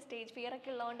എനിക്കിങ്ങനെ സ്റ്റേജ് ഫിയർ ഒക്കെ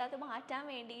ഉള്ളതുകൊണ്ട് അത് മാറ്റാൻ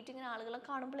വേണ്ടിയിട്ട്, ഇങ്ങനെ ആളുകളെ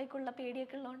കാണുമ്പോഴേക്കുള്ള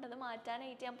പേടിയൊക്കെ ഉള്ളതുകൊണ്ട് അത്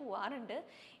മാറ്റാനായിട്ട് ഞാൻ പോകാറുണ്ട്.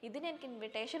 ഇതിന് എനിക്ക്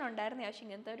ഇൻവിറ്റേഷൻ ഉണ്ടായിരുന്നു, പക്ഷേ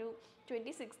ഇങ്ങനത്തെ ഒരു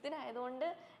 26th ആയതുകൊണ്ട്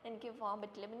എനിക്ക് പോകാൻ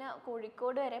പറ്റില്ല. പിന്നെ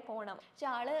കോഴിക്കോട് വരെ പോകണം. പക്ഷെ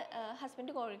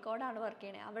ഹസ്ബൻഡ് കോഴിക്കോടാണ് വർക്ക്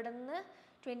ചെയ്യണത്. അവിടെ നിന്ന്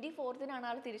 24th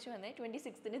ആൾ തിരിച്ചു വന്നത്,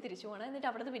 26th തിരിച്ചു പോകണം, എന്നിട്ട്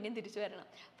അവിടെ നിന്ന് പിന്നെയും തിരിച്ചു വരണം.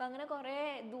 അപ്പോൾ അങ്ങനെ കുറേ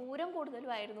ദൂരം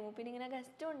കൂടുതലുമായിരുന്നു, പിന്നെ ഇങ്ങനെ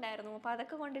ഗസ്റ്റും ഉണ്ടായിരുന്നു. അപ്പോൾ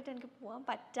അതൊക്കെ കൊണ്ടിട്ട് എനിക്ക് പോകാൻ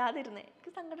പറ്റാതിരുന്നത്.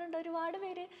 എനിക്ക് സങ്കടമുണ്ട്. ഒരുപാട്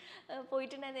പേര്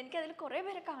പോയിട്ടുണ്ടായിരുന്നു. എനിക്കതിൽ കുറേ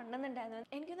പേരെ കാണണമെന്നുണ്ടായിരുന്നു.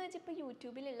 എനിക്കെന്ന് വെച്ചാൽ ഇപ്പോൾ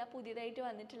യൂട്യൂബിലുള്ള പുതിയതായിട്ട്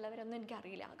വന്നിട്ടുള്ളവരൊന്നും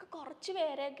എനിക്കറിയില്ല. അതൊക്കെ കുറച്ച്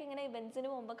പേരെയൊക്കെ ഇങ്ങനെ ഇവൻസിന്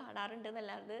പോകുമ്പോൾ കാണാറുണ്ട്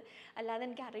അല്ലാതെ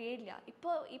എനിക്കറിയില്ല.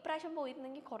 ഇപ്പോൾ ഈ പ്രാവശ്യം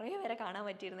പോയിരുന്നെങ്കിൽ കുറേ പേരെ കാണാൻ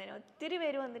പറ്റിയിരുന്നേനെ. ഒത്തിരി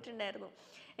പേര് വന്നിട്ടുണ്ടായിരുന്നു.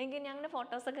 ഞാൻ അങ്ങനെ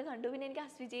ഫോട്ടോസൊക്കെ കണ്ടു. പിന്നെ എനിക്ക്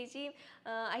അശ്വി ചേച്ചിയും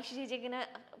ഐഷ ചേച്ചിയൊക്കെ ഇങ്ങനെ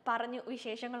പറഞ്ഞു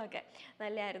വിശേഷങ്ങളൊക്കെ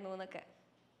നല്ലതായിരുന്നു എന്നൊക്കെ.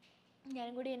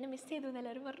 ഞാനും കൂടി എന്നെ മിസ് ചെയ്തു എന്ന്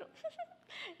എല്ലാവരും പറഞ്ഞു.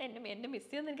 എന്നെ മിസ്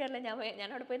ചെയ്യുമെന്ന് എനിക്കറിയില്ല. ഞാൻ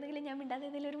അവിടെ പോയിരുന്നെങ്കിൽ ഞാൻ മിണ്ടാതെ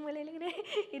ഏതെങ്കിലും ഒരു മൂലയിൽ ഇങ്ങനെ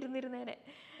ഇരുന്നിരുന്നേനെ.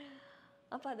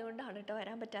 അപ്പോൾ അതുകൊണ്ടാണ് കേട്ടോ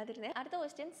വരാൻ പറ്റാതിരുന്നത്. അടുത്ത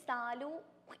ക്വസ്റ്റ്യൻ സാലു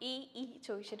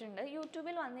ചോദിച്ചിട്ടുണ്ട്.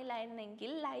 യൂട്യൂബിൽ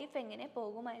വന്നില്ലായിരുന്നെങ്കിൽ ലൈഫ് എങ്ങനെ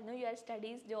പോകുമായിരുന്നു? Your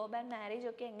studies, job and marriage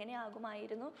ഒക്കെ എങ്ങനെ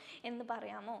ആകുമായിരുന്നു എന്ന്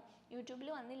പറയാമോ? യൂട്യൂബിൽ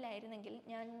വന്നില്ലായിരുന്നെങ്കിൽ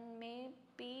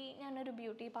ഞാനൊരു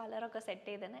ബ്യൂട്ടി പാർലറൊക്കെ സെറ്റ്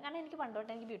ചെയ്തേനെ. കാരണം എനിക്ക്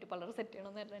പണ്ടോട്ടെ എനിക്ക് ബ്യൂട്ടി പാർലർ സെറ്റ്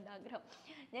ചെയ്യണമെന്നായിരുന്നു എൻ്റെ ആഗ്രഹം.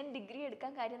 ഞാൻ ഡിഗ്രി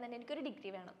എടുക്കാൻ കാര്യം തന്നെ എനിക്കൊരു ഡിഗ്രി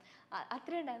വേണം,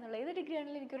 അത്രേ ഉണ്ടായിരുന്നുള്ളൂ. ഏത് ഡിഗ്രി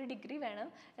ആണെങ്കിലും എനിക്കൊരു ഡിഗ്രി വേണം,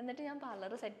 എന്നിട്ട് ഞാൻ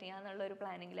പാർലർ സെറ്റ് ചെയ്യാമെന്നുള്ളൊരു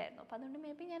പ്ലാനിങ്ങിലായിരുന്നു. അപ്പോൾ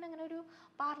അതുകൊണ്ട് ഞാൻ അങ്ങനെ ഒരു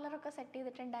പാർലറൊക്കെ സെറ്റ്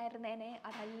ചെയ്തിട്ടുണ്ടായിരുന്നേനെ.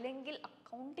 അതല്ലെങ്കിൽ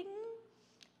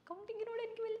അക്കൗണ്ടിങ്ങിനോട്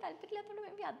എനിക്ക് വലിയ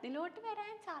താല്പര്യമില്ലാത്തതുകൊണ്ട് അതിലോട്ട്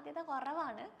വരാൻ സാധ്യത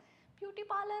കുറവാണ്. ബ്യൂട്ടി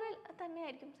പാർലറിൽ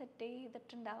തന്നെയായിരിക്കും സെറ്റ്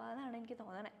ചെയ്തിട്ടുണ്ടാവാന്നാണ് എനിക്ക്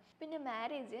തോന്നണേ. പിന്നെ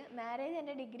മാരേജ്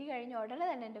എൻ്റെ ഡിഗ്രി കഴിഞ്ഞ ഉടനെ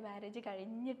തന്നെ എൻ്റെ മാരേജ്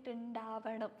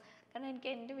കഴിഞ്ഞിട്ടുണ്ടാവണം. കാരണം എനിക്ക്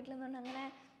എൻ്റെ വീട്ടിലെന്ന് പറഞ്ഞാൽ അങ്ങനെ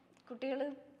കുട്ടികൾ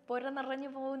പുര നിറഞ്ഞു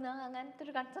പോകുന്ന അങ്ങനത്തെ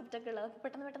ഒരു കൺസെപ്റ്റൊക്കെ ഉള്ളത്.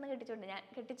 പെട്ടെന്ന്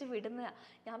കെട്ടിച്ച് വിടുന്നതാണ്.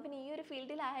 ഞാൻ പിന്നെ ഈ ഒരു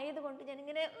ഫീൽഡിലായതുകൊണ്ട്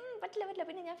ഞാനിങ്ങനെ പറ്റില്ല.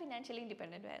 പിന്നെ ഞാൻ ഫിനാൻഷ്യലി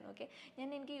ഇൻഡിപെൻഡൻ്റ് ആയിരുന്നു. ഓക്കെ,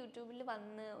 എനിക്ക് യൂട്യൂബിൽ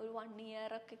വന്ന് ഒരു 1 year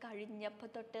ഒക്കെ കഴിഞ്ഞപ്പോൾ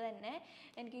തൊട്ട് തന്നെ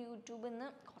എനിക്ക് യൂട്യൂബിൽ നിന്ന്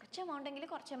കുറച്ച്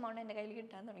എമൗണ്ട് എൻ്റെ കയ്യിൽ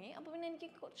കിട്ടാൻ തുടങ്ങി. അപ്പോൾ പിന്നെ എനിക്ക്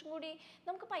കുറച്ചും കൂടി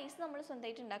നമുക്ക് പൈസ നമ്മൾ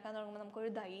സ്വന്തമായിട്ട് ഉണ്ടാക്കാൻ തുടങ്ങുമ്പോൾ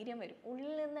നമുക്കൊരു ധൈര്യം വരും,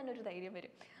 ഉള്ളിൽ നിന്ന് തന്നെ ഒരു ധൈര്യം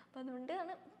വരും. അപ്പോൾ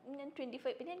അതുകൊണ്ടാണ് ഞാൻ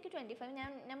 25, പിന്നെ എനിക്ക് 25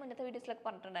 ഞാൻ മുന്നത്തെ വീഡിയോസിലൊക്കെ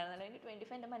പറഞ്ഞിട്ടുണ്ടായിരുന്നല്ലോ, എനിക്ക്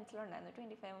 25 എൻ്റെ മനസ്സിലുണ്ടായിരുന്നു.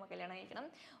 25 കല്യാണം കഴിക്കണം,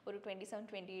 ഒരു 27,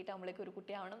 28 ആകുമ്പോഴേക്കും ഒരു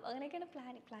കുട്ടിയാവണം, അങ്ങനെയൊക്കെയാണ്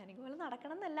പ്ലാനിങ് പോലെ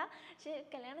നടക്കണം എന്നല്ല, പക്ഷേ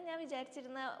കല്യാണം ഞാൻ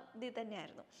വിചാരിച്ചിരുന്ന ഇതിൽ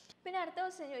തന്നെയായിരുന്നു. പിന്നെ അടുത്ത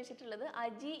ക്വസ്റ്റ്യൻ ചോദിച്ചിട്ടുള്ളത്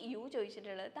അജി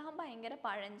ചോദിച്ചിട്ടുള്ളത്, താൻ ഭയങ്കര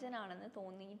പഴഞ്ചനാണെന്ന്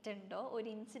തോന്നിയിട്ടുണ്ടോ? ഒരു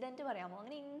ഇൻസിഡൻറ്റ് പറയാമോ?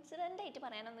 അങ്ങനെ ഇൻസിഡൻ്റ് ആയിട്ട്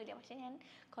പറയാനൊന്നുമില്ല, പക്ഷേ ഞാൻ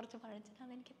കുറച്ച്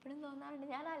പഴഞ്ചനാണെന്ന് എനിക്ക് എപ്പോഴും തോന്നാറുണ്ട്.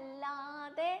 ഞാൻ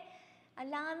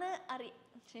അല്ലാന്ന്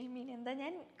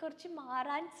ഞാൻ കുറച്ച്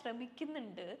മാറാൻ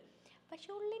ശ്രമിക്കുന്നുണ്ട്, പക്ഷെ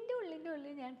ഉള്ളിൻ്റെ ഉള്ളിൽ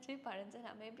ഞാൻ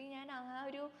പഴഞ്ചനാണ്. ഞാൻ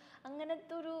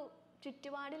അങ്ങനത്തെ ഒരു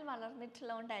ചുറ്റുപാടിൽ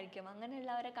വളർന്നിട്ടുള്ളതുകൊണ്ടായിരിക്കും,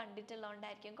 അങ്ങനെയുള്ളവരെ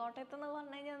കണ്ടിട്ടുള്ളതുകൊണ്ടായിരിക്കും. കോട്ടയത്തെന്ന്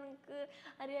പറഞ്ഞു കഴിഞ്ഞാൽ നിങ്ങൾക്ക്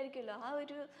അറിയാമായിരിക്കുമല്ലോ,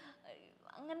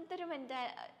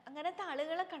 അങ്ങനത്തെ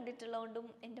ആളുകളെ കണ്ടിട്ടുള്ളതുകൊണ്ടും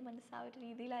എൻ്റെ മനസ്സ് ആ ഒരു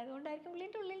രീതിയിലായതുകൊണ്ടായിരിക്കും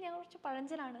ഉള്ളിൻ്റെ ഉള്ളിൽ ഞാൻ കുറച്ച്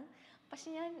പഴഞ്ചനാണ്. പക്ഷെ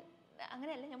ഞാൻ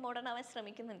അങ്ങനെയല്ല, ഞാൻ മോഡേൺ ആവാൻ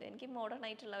ശ്രമിക്കുന്നുണ്ട്. എനിക്ക് മോഡേൺ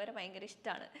ആയിട്ടുള്ളവരെ ഭയങ്കര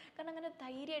ഇഷ്ടമാണ്. കാരണം അങ്ങനെ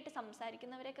ധൈര്യമായിട്ട്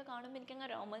സംസാരിക്കുന്നവരെയൊക്കെ കാണുമ്പോൾ എനിക്കങ്ങനെ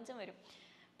രോമാഞ്ചം വരും.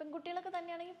 പെൺകുട്ടികളൊക്കെ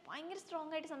തന്നെയാണെങ്കിൽ ഭയങ്കര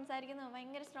സ്ട്രോങ് ആയിട്ട് സംസാരിക്കുന്നവർ,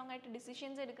 ഭയങ്കര സ്ട്രോങ് ആയിട്ട്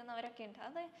ഡിസിഷൻസ് എടുക്കുന്നവരൊക്കെ ഉണ്ട്.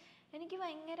 അത് എനിക്ക്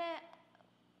ഭയങ്കര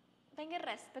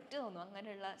റെസ്പെക്റ്റ് തോന്നും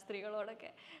അങ്ങനെയുള്ള സ്ത്രീകളോടൊക്കെ.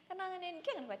 കാരണം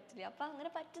എനിക്കങ്ങനെ പറ്റില്ല. അപ്പോൾ അങ്ങനെ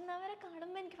പറ്റുന്നവരെ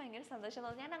കാണുമ്പോൾ എനിക്ക് ഭയങ്കര സന്തോഷം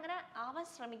തോന്നും. ഞാൻ അങ്ങനെ ആവാൻ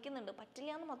ശ്രമിക്കുന്നുണ്ട്, പറ്റില്ല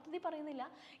എന്ന് മൊത്തത്തിൽ പറയുന്നില്ല.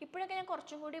 ഇപ്പോഴൊക്കെ ഞാൻ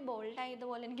കുറച്ചും കൂടി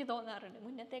ബോൾഡായതുപോലെ എനിക്ക് തോന്നാറുണ്ട്.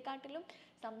 മുന്നത്തെക്കാട്ടിലും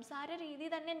സംസാര രീതി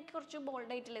തന്നെ എനിക്ക് കുറച്ച്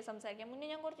ബോൾഡായിട്ടില്ലേ സംസാരിക്കാം. മുന്നേ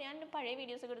ഞാൻ പഴയ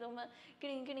വീഡിയോസൊക്കെ എടുത്തുമ്പോൾ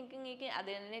കിണിക്ക് അത്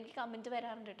തന്നെ എനിക്ക് കമൻറ്റ്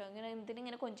വരാറുണ്ട് കേട്ടോ,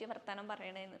 എന്തിനിങ്ങനെ കൊഞ്ചി വർത്താനം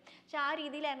പറയണേന്ന്. പക്ഷെ ആ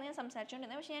രീതിയിലായിരുന്നു ഞാൻ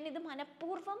സംസാരിച്ചുകൊണ്ടിരുന്നത്. പക്ഷേ ഞാനിത്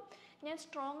മനഃപൂർവ്വം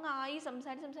സ്ട്രോങ് ആയി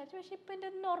സംസാരിച്ചു. പക്ഷേ ഇപ്പം എൻ്റെ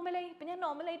നോർമലായി. ഇപ്പം ഞാൻ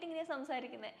നോർമലായിട്ട് ഇങ്ങനെയാണ്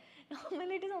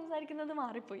നോർമലായിട്ട് സംസാരിക്കുന്നത്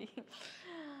മാറിപ്പോയി.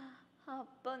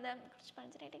 അപ്പോൾ കുറച്ച്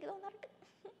പഴഞ്ചനായിട്ടൊക്കെ തോന്നാറുണ്ട്.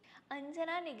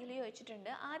 അഞ്ജന നിഖിൽ ചോദിച്ചിട്ടുണ്ട്,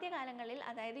 ആദ്യകാലങ്ങളിൽ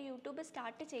അതായത് യൂട്യൂബ്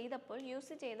സ്റ്റാർട്ട് ചെയ്തപ്പോൾ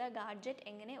യൂസ് ചെയ്ത ഗാഡ്ജറ്റ്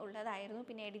എങ്ങനെ ഉള്ളതായിരുന്നു?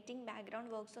 പിന്നെ എഡിറ്റിംഗ്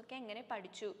ബാക്ക്ഗ്രൗണ്ട് വർക്ക്സൊക്കെ എങ്ങനെ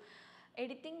പഠിച്ചു?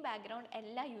 എഡിറ്റിംഗ് ബാക്ക്ഗ്രൗണ്ട്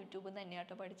എല്ലാ യൂട്യൂബിൽ നിന്ന് തന്നെയാണ്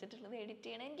കേട്ടോ പഠിച്ചിട്ടുള്ളത്. എഡിറ്റ്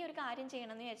ചെയ്യണം, എനിക്കൊരു കാര്യം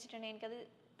ചെയ്യണമെന്ന് വിചാരിച്ചിട്ടുണ്ടെങ്കിൽ എനിക്കത്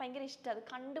ഭയങ്കര ഇഷ്ടമാണ്, അത്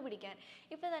കണ്ടുപിടിക്കാൻ.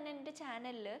 ഇപ്പോൾ തന്നെ എൻ്റെ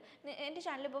ചാനൽ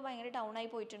ഇപ്പോൾ ഭയങ്കര ഡൗൺ ആയി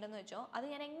പോയിട്ടുണ്ടെന്ന് വെച്ചോ, അത്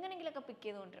ഞാൻ എങ്ങനെയെങ്കിലുമൊക്കെ പിക്ക്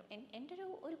ചെയ്തുകൊണ്ടിരും. എൻ്റെ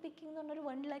ഒരു പിക്കിംഗ് എന്ന് പറഞ്ഞാൽ ഒരു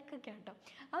 1 lakh ഒക്കെ കേട്ടോ,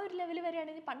 ആ ഒരു ലെവൽ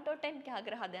വരെയാണെങ്കിൽ പണ്ടോട്ടെ എനിക്ക്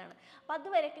ആഗ്രഹം അതാണ്. അപ്പോൾ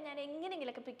അതുവരെയൊക്കെ ഞാൻ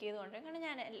എങ്ങനെയെങ്കിലുമൊക്കെ പിക്ക് ചെയ്തുകൊണ്ടിരും. കാരണം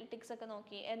ഞാൻ ടിക്സൊക്കെ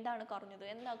നോക്കി എന്താണ് കുറഞ്ഞത്,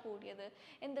 എന്താ കൂടിയത്,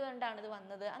 എന്തുകൊണ്ടാണ് ഇത്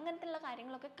വന്നത്, അങ്ങനത്തെയുള്ള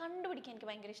കാര്യങ്ങളൊക്കെ കണ്ടുപിടിക്കാൻ എനിക്ക്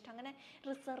ഭയങ്കര ഇഷ്ടം. അങ്ങനെ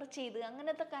റിസർച്ച് ചെയ്ത്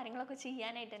അങ്ങനത്തെ കാര്യങ്ങളൊക്കെ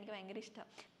ചെയ്യാനായിട്ട് എനിക്ക് ഭയങ്കര ഇഷ്ടം.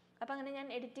 അപ്പോൾ അങ്ങനെ ഞാൻ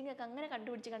എഡിറ്റിംഗ് അങ്ങനെ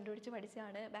കണ്ടുപിടിച്ച്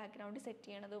പഠിച്ചാണ് ബാക്ക്ഗ്രൗണ്ട് സെറ്റ്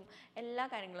ചെയ്യണതും എല്ലാ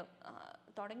കാര്യങ്ങളും.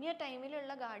 തുടങ്ങിയ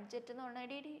ടൈമിലുള്ള ഗാഡ്ജറ്റ് എന്ന്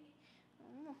പറഞ്ഞാൽ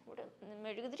ഇവിടെ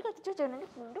മെഴുകുതിരി കത്തിച്ച് വെച്ചാൽ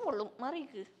ഫുഡ് കൊള്ളും,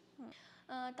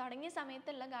 തുടങ്ങിയ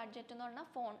സമയത്തുള്ള ഗാഡ്ജറ്റ് എന്ന് പറഞ്ഞാൽ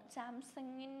ഫോൺ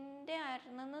സാംസങ്ങിൻ്റെ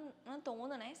ആയിരുന്നെന്ന്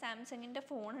തോന്നണേ, സാംസങ്ങിൻ്റെ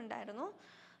ഫോൺ ഉണ്ടായിരുന്നു.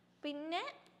 പിന്നെ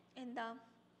എന്താ,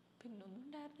 പിന്നൊന്നും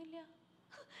ഉണ്ടായിരുന്നില്ല.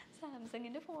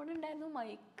 സാംസങ്ങിൻ്റെ ഫോൺ ഉണ്ടായിരുന്നു.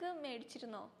 മൈക്ക്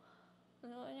മേടിച്ചിരുന്നോ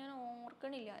ഞാൻ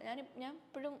ഓർക്കണില്ല. ഞാൻ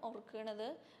ഇപ്പോഴും ഓർക്കണത്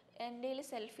എൻ്റെ കയ്യിൽ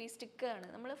സെൽഫി സ്റ്റിക്കാണ്.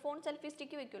 നമ്മൾ phone selfie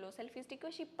stick വെക്കുമല്ലോ, selfie stick.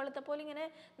 പക്ഷേ ഇപ്പോഴത്തെ പോലെ ഇങ്ങനെ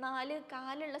 4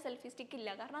 കാലുള്ള സെൽഫി സ്റ്റിക്ക് ഇല്ല.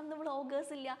 കാരണം അന്ന്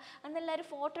വ്ളോഗേഴ്സ് ഇല്ല, അന്ന് എല്ലാവരും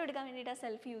ഫോട്ടോ എടുക്കാൻ വേണ്ടിയിട്ടാണ്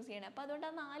സെൽഫി യൂസ് ചെയ്യണത്. അപ്പോൾ അതുകൊണ്ട്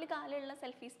ആ 4 കാലുള്ള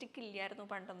സെൽഫി സ്റ്റിക്ക് ഇല്ലായിരുന്നു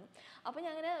പണ്ടൊന്നും. അപ്പോൾ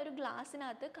ഞാൻ അങ്ങനെ ഒരു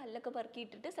ഗ്ലാസ്സിനകത്ത് കല്ലൊക്കെ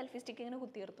പെറുക്കിയിട്ടിട്ട് സെൽഫി സ്റ്റിക്ക് ഇങ്ങനെ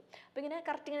കുത്തിയിർത്തു. അപ്പോൾ ഇങ്ങനെ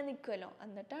കറക്റ്റ് ഇങ്ങനെ നിൽക്കുമല്ലോ.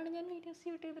 എന്നിട്ടാണ് ഞാൻ വീഡിയോസ്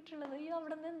ഷൂട്ട് ചെയ്തിട്ടുള്ളത്. അയ്യോ,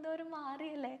 അവിടെ നിന്ന് എന്തോരം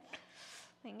മാറിയല്ലേ,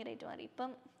 ഭയങ്കരമായിട്ട് മാറി.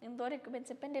 ഇപ്പം എന്തോരം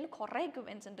എക്യുപ്മെൻറ്റ്സ്, ഇപ്പം എൻ്റെ കയ്യിൽ കുറേ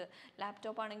എക്യുപ്മെൻറ്റ്സ് ഉണ്ട്.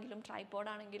 ലാപ്ടോപ്പ് ആണെങ്കിലും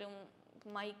ട്രൈപോഡാണെങ്കിലും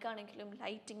മൈക്കാണെങ്കിലും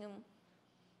ലൈറ്റിങ്ങും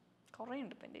കുറേ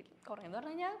ഉണ്ട് ഇപ്പം എൻ്റെ കയ്യിൽ. കുറേ എന്ന്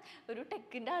പറഞ്ഞു കഴിഞ്ഞാൽ ഒരു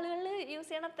ടെക്കിൻ്റെ ആളുകൾ യൂസ്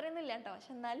ചെയ്യണം അത്രയൊന്നും ഇല്ല കേട്ടോ.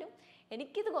 പക്ഷെ എന്നാലും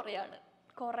എനിക്കിത് കുറേയാണെന്ന്.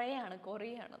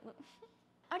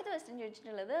 അടുത്ത ക്വസ്റ്റ്യൻ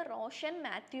ചോദിച്ചിട്ടുള്ളത് റോഷൻ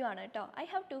മാത്യു ആണ് കേട്ടോ. I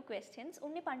have 2 questions.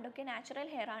 ഉണ്ണി പണ്ടൊക്കെ നാച്ചുറൽ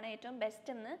ഹെയർ ആണ് ഏറ്റവും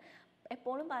ബെസ്റ്റ് എന്ന്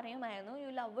എപ്പോഴും പറയുമായിരുന്നു.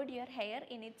 U loved your hair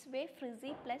in its way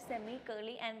frizzy plus semi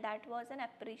Keli and that was an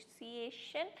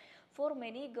appreciation for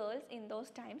many girls in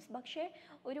those times. പക്ഷേ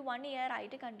ഒരു 1 year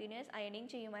ആയിട്ട് കണ്ടിന്യൂസ് അയണിങ്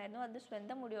ചെയ്യുമായിരുന്നു. അത്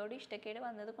സ്വന്തം മുടിയോട് ഇഷ്ടക്കേട്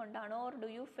വന്നത് കൊണ്ടാണോ, or do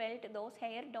you felt those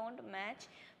hair don't match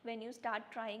when you start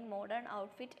trying modern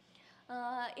outfit?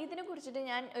 ഇതിനെ കുറിച്ചിട്ട്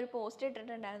ഞാൻ ഒരു പോസ്റ്റ്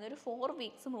ഇട്ടിട്ടുണ്ടായിരുന്നു ഒരു 4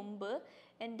 weeks മുമ്പ്.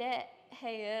 എൻ്റെ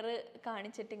ഹെയർ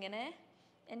കാണിച്ചിട്ടിങ്ങനെ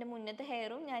എൻ്റെ മുന്നത്തെ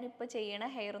ഹെയറും ഞാനിപ്പോൾ ചെയ്യണ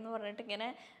ഹെയർ എന്ന് പറഞ്ഞിട്ട് ഇങ്ങനെ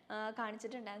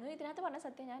കാണിച്ചിട്ടുണ്ടായിരുന്നു. ഇതിനകത്ത് പറഞ്ഞ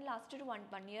സത്യം, ഞാൻ ലാസ്റ്റ് ഒരു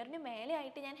 1 yearന് മേലെ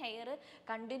ആയിട്ട് ഞാൻ ഹെയർ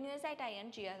കണ്ടിന്യൂസ് ആയിട്ട് അയൺ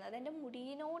ചെയ്യാറുണ്ട്. അതെൻ്റെ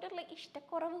മുടിയിനോടുള്ള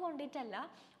ഇഷ്ടക്കുറവ് കൊണ്ടിട്ടല്ല.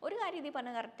 ഒരു കാര്യം ഇതിൽ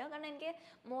പറഞ്ഞാൽ കറക്റ്റാണ്. കാരണം എനിക്ക്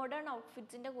മോഡേൺ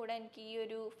ഔട്ട്ഫിറ്റ്സിൻ്റെ കൂടെ എനിക്ക് ഈ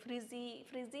ഒരു ഫ്രിസി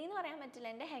എന്ന് പറയാൻ പറ്റില്ല,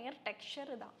 എൻ്റെ ഹെയർ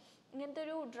ടെക്സ്ചർ ഇങ്ങനത്തെ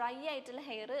ഒരു ഡ്രൈ ആയിട്ടുള്ള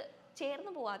ഹെയർ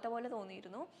ചേർന്ന് പോകാത്ത പോലെ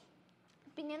തോന്നിയിരുന്നു.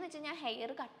 പിന്നെയെന്ന് വെച്ചാൽ ഞാൻ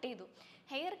ഹെയർ കട്ട്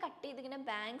ചെയ്ത് ഇങ്ങനെ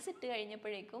ബാങ്ക്സ് ഇട്ട്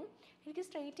കഴിഞ്ഞപ്പോഴേക്കും എനിക്ക്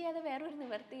സ്ട്രെയിറ്റ് ചെയ്യാതെ വേറൊരു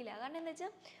നിവർത്തിയില്ല. കാരണം എന്താ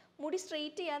വെച്ചാൽ മുടി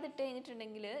സ്ട്രെയിറ്റ് ചെയ്യാതെ ഇട്ട്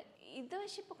കഴിഞ്ഞിട്ടുണ്ടെങ്കിൽ ഇത്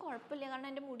പക്ഷേ ഇപ്പോൾ കുഴപ്പമില്ല. കാരണം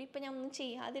എൻ്റെ മുടി ഇപ്പോൾ ഞാൻ ഒന്നും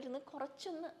ചെയ്യാതിരുന്ന്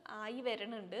കുറച്ചൊന്ന് ആയി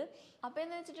വരണുണ്ട്. അപ്പോൾ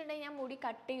എന്ന് വെച്ചിട്ടുണ്ടെങ്കിൽ ഞാൻ മുടി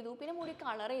കട്ട് ചെയ്തു, പിന്നെ മുടി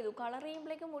കളർ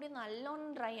ചെയ്യുമ്പോഴേക്കും മുടി നല്ലോണം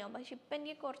ഡ്രൈ ആവും. പക്ഷെ ഇപ്പം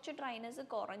എനിക്ക് കുറച്ച് ഡ്രൈനെസ്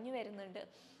കുറഞ്ഞു വരുന്നുണ്ട്.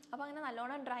 അപ്പോൾ അങ്ങനെ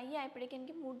നല്ലോണം ഡ്രൈ ആയപ്പോഴേക്കും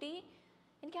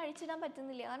എനിക്ക് അഴിച്ചിടാൻ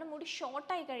പറ്റുന്നില്ല. കാരണം മുടി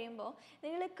ഷോർട്ടായി കഴിയുമ്പോൾ,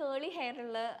 നിങ്ങൾ കേളി ഹെയർ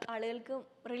ഉള്ള ആളുകൾക്ക്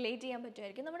റിലേറ്റ് ചെയ്യാൻ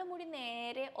പറ്റുമായിരിക്കും. നമ്മുടെ മുടി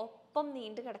നേരെ ഒപ്പം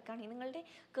നീണ്ട് കിടക്കുകയാണെങ്കിൽ, നിങ്ങളുടെ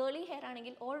കേളി ഹെയർ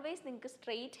ആണെങ്കിൽ ഓൾവേസ് നിങ്ങൾക്ക്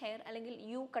സ്ട്രെയിറ്റ് ഹെയർ അല്ലെങ്കിൽ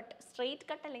സ്ട്രെയിറ്റ്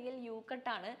കട്ട് അല്ലെങ്കിൽ യു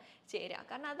കട്ടാണ് ചേരുക.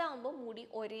 കാരണം അതാകുമ്പോൾ മുടി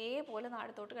ഒരേപോലെ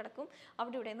നാടത്തോട്ട് കിടക്കും,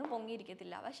 അവിടെ ഇവിടെയൊന്നും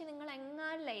പൊങ്ങിയിരിക്കത്തില്ല. പക്ഷെ നിങ്ങൾ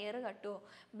എങ്ങാനും ലെയർ കട്ടോ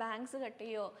ബാങ്ക്സ് കട്ട്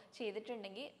ചെയ്യുകയോ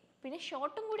ചെയ്തിട്ടുണ്ടെങ്കിൽ, പിന്നെ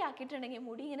ഷോർട്ടും കൂടി ആക്കിയിട്ടുണ്ടെങ്കിൽ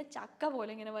മുടി ഇങ്ങനെ ചക്ക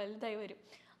പോലെ ഇങ്ങനെ വലുതായി വരും.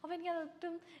 അപ്പോൾ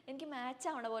എനിക്ക് മാച്ച്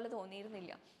ആവണ പോലെ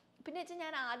തോന്നിയിരുന്നില്ല. പിന്നെ വെച്ചാൽ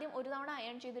ഞാൻ ആദ്യം ഒരു തവണ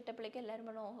അയൺ ചെയ്തിട്ടപ്പോഴേക്കും എല്ലാവരും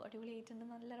പറഞ്ഞു, ഓ അടിപൊളിയായിട്ടുണ്ട്,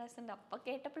 നല്ല രസമുണ്ട്. അപ്പോൾ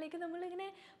കേട്ടപ്പോഴേക്കും നമ്മളിങ്ങനെ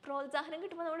പ്രോത്സാഹനം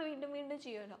കിട്ടുമ്പോൾ നമ്മൾ വീണ്ടും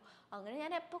ചെയ്യുമല്ലോ. അങ്ങനെ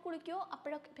ഞാൻ എപ്പോൾ കുളിക്കുമോ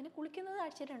അപ്പോഴൊക്കെ, പിന്നെ കുളിക്കുന്നത്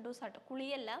ആഴ്ച 2 ദിവസം കേട്ടോ,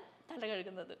 കുളിയല്ല തല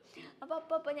കഴുകുന്നത്.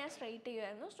 അപ്പോൾ ഞാൻ സ്ട്രെയിറ്റ്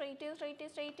ചെയ്യുമായിരുന്നു.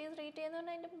 സ്ട്രെയിറ്റ് ചെയ്യുന്ന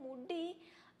പറഞ്ഞാൽ എൻ്റെ മുടി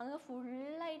അങ്ങ്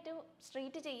ഫുള്ളായിട്ട്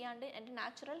സ്ട്രെയിറ്റ് ചെയ്യാണ്ട് എൻ്റെ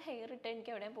നാച്ചുറൽ ഹെയർ ഇട്ട്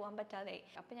എനിക്ക് എവിടെയും പോകാൻ പറ്റാതെയായി.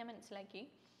 അപ്പോൾ ഞാൻ മനസ്സിലാക്കി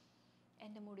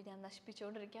എൻ്റെ മുടി ഞാൻ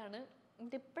നശിപ്പിച്ചുകൊണ്ടിരിക്കുകയാണ്,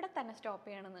 ഇതിവിടെ തന്നെ സ്റ്റോപ്പ്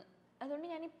ചെയ്യണമെന്ന്. അതുകൊണ്ട്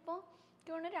ഞാനിപ്പോൾ എനിക്ക്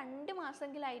തോന്നുന്നു 2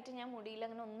 മാസമെങ്കിലായിട്ട് ഞാൻ മുടിയിൽ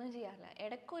അങ്ങനെ ഒന്നും ചെയ്യാറില്ല.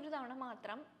 ഇടയ്ക്കൊരു തവണ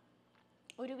മാത്രം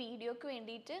ഒരു വീഡിയോക്ക്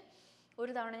വേണ്ടിയിട്ട്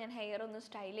ഒരു തവണ ഞാൻ ഹെയർ ഒന്ന്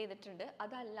സ്റ്റൈൽ ചെയ്തിട്ടുണ്ട്.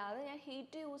 അതല്ലാതെ ഞാൻ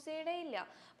ഹീറ്റ് യൂസ് ചെയ്യണേ ഇല്ല.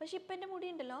 പക്ഷെ ഇപ്പം എൻ്റെ മുടി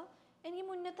ഉണ്ടല്ലോ, എനിക്ക്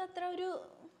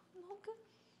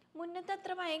മുന്നത്തെ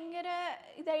അത്ര ഭയങ്കര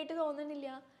ഇതായിട്ട് തോന്നുന്നില്ല.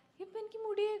 ഇപ്പം എനിക്ക്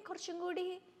മുടി കുറച്ചും കൂടി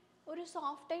ഒരു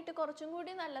സോഫ്റ്റായിട്ട് കുറച്ചും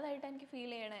കൂടി നല്ലതായിട്ട് എനിക്ക്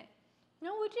ഫീൽ ചെയ്യണേ.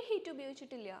 ഞാൻ ഒരു ഹീറ്റ്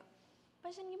ഉപയോഗിച്ചിട്ടില്ല,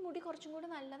 പക്ഷെ എനിക്ക് മുടി കുറച്ചും കൂടി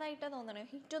നല്ലതായിട്ടാണ് തോന്നണേ.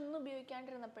 ഹീറ്റൊന്നും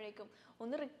ഉപയോഗിക്കാണ്ടിരുന്നപ്പോഴേക്കും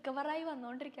ഒന്ന് റിക്കവറായി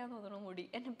വന്നുകൊണ്ടിരിക്കാൻ തോന്നണു മുടി.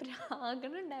 എന്നെ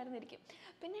പ്രാഗണുണ്ടായിരുന്നിരിക്കും.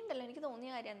 പിന്നെ ഉണ്ടല്ലോ, എനിക്ക്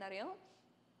തോന്നിയ കാര്യം എന്താ അറിയോ,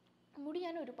 മുടി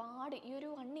ഞാൻ ഒരുപാട് ഈ ഒരു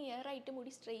 1 year ആയിട്ട്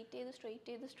മുടി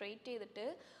സ്ട്രെയിറ്റ് ചെയ്തിട്ട്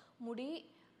മുടി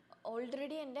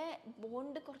ഓൾറെഡി എൻ്റെ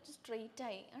ബോണ്ട് കുറച്ച് സ്ട്രെയിറ്റ്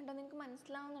ആയി. കണ്ടോ, നിങ്ങൾക്ക്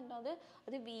മനസ്സിലാവുന്നുണ്ടോ?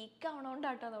 അത് വീക്ക്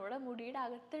ആവണോണ്ടാട്ടോ. നമ്മുടെ മുടിയുടെ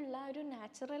അകത്തുള്ള ഒരു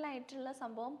നാച്ചുറൽ ആയിട്ടുള്ള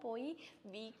സംഭവം പോയി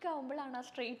വീക്ക് ആവുമ്പോഴാണ് ആ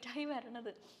സ്ട്രെയിറ്റ് ആയി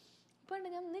വരണത്. ഇപ്പോൾ ഉണ്ട്,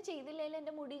 ഞാൻ ഒന്നും ചെയ്തില്ലെങ്കിൽ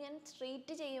എൻ്റെ മുടി ഞാൻ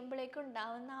സ്ട്രെയിറ്റ് ചെയ്യുമ്പോഴേക്കും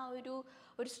ഉണ്ടാവുന്ന ആ ഒരു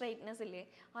സ്ട്രെയിറ്റ്നെസ് ഇല്ലേ,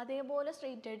 അതേപോലെ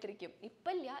സ്ട്രെയിറ്റ് ആയിട്ടിരിക്കും.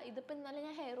 ഇപ്പം ഇല്ല, ഇതിപ്പോൾ ഇന്നലെ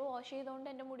ഞാൻ ഹെയർ വാഷ് ചെയ്തുകൊണ്ട്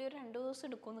എൻ്റെ മുടി ഒരു 2 ദിവസം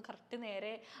എടുക്കുമെന്ന് കറക്റ്റ്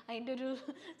നേരെ അതിൻ്റെ ഒരു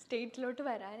സ്റ്റേറ്റിലോട്ട്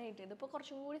വരാനായിട്ട്. ഇതിപ്പോൾ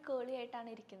കുറച്ചും കൂടി കേളി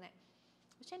ആയിട്ടാണ് ഇരിക്കുന്നത്.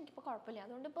 പക്ഷെ എനിക്കിപ്പോൾ കുഴപ്പമില്ല.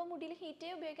 അതുകൊണ്ട് ഇപ്പോൾ മുടിയിൽ ഹീറ്റേ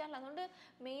ഉപയോഗിക്കാറില്ല. അതുകൊണ്ട്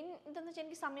മെയിൻ എന്താണെന്ന് വെച്ചാൽ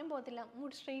എനിക്ക് സമയം പോകത്തില്ല,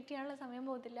 മുടി സ്ട്രെയിറ്റ് ചെയ്യാനുള്ള സമയം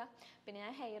പോകത്തില്ല. പിന്നെ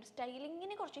ഞാൻ ഹെയർ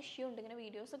സ്റ്റൈലിങ്ങിന് കുറച്ച് ഇഷ്യൂ ഉണ്ട്. ഇങ്ങനെ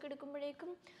വീഡിയോസൊക്കെ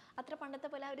എടുക്കുമ്പോഴേക്കും അത്ര പണ്ടത്തെ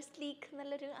പോലെ ആ ഒരു സ്ലീക്ക്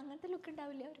നല്ലൊരു അങ്ങനത്തെ ലുക്ക്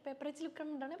ഉണ്ടാവില്ല, ഒരു പേപ്പറേജ് ലുക്ക്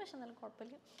ഉണ്ടാണ്. പക്ഷെ എന്നാലും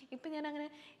കുഴപ്പമില്ല. ഇപ്പം ഞാൻ അങ്ങനെ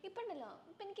ഇപ്പം ഉണ്ടല്ലോ,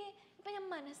 ഇപ്പം ഞാൻ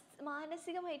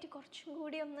മാനസികമായിട്ട് കുറച്ചും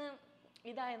കൂടി ഒന്ന്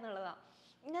ഇതായെന്നുള്ളതാണ്.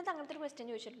 ഇതിനകത്ത് അങ്ങനത്തെ ഒരു ക്വസ്റ്റ്യൻ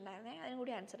ചോദിച്ചിട്ടുണ്ടായിരുന്നേ, അതിനും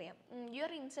കൂടി ആൻസർ ചെയ്യാം.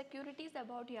 Your insecurities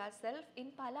about your self. In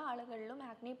പല ആളുകളിലും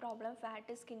acne problem,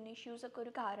 fat, skin issues ഒക്കെ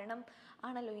ഒരു കാരണം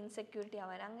ആണല്ലോ ഇൻസെക്യൂരിറ്റി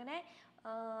ആവാൻ. അങ്ങനെ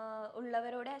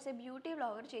ഉള്ളവരോട് ആസ് എ ബ്യൂട്ടി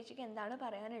വ്ളോഗർ ചേച്ചിക്ക് എന്താണ്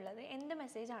പറയാനുള്ളത്, എന്ത്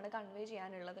മെസ്സേജാണ് കൺവേ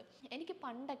ചെയ്യാനുള്ളത്? എനിക്ക്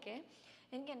പണ്ടൊക്കെ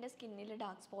എനിക്ക് എൻ്റെ സ്കിന്നിൽ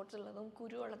ഡാർക്ക് സ്പോട്ട്സ് ഉള്ളതും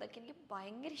കുരു ഉള്ളതൊക്കെ എനിക്ക്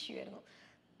ഭയങ്കര ഇഷ്യൂ ആയിരുന്നു.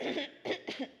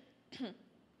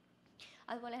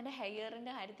 അതുപോലെ എൻ്റെ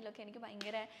ഹെയറിൻ്റെ കാര്യത്തിലൊക്കെ എനിക്ക്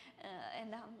ഭയങ്കര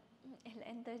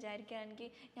എന്താ വിചാരിക്കുക,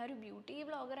 ഞാൻ ഒരു ബ്യൂട്ടി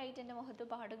വ്ളോഗറായിട്ട് എൻ്റെ മുഖത്ത്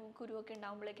പാടും കുരുവൊക്കെ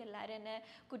ഉണ്ടാകുമ്പോഴേക്കും എല്ലാവരും എന്നെ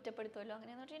കുറ്റപ്പെടുത്തുമല്ലോ.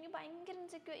 അങ്ങനെയെന്ന് വെച്ചാൽ എനിക്ക് ഭയങ്കര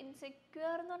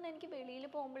ഇൻസെക്യൂർ എന്ന് പറഞ്ഞാൽ എനിക്ക് വെളിയിൽ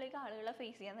പോകുമ്പോഴേക്കും ആളുകളെ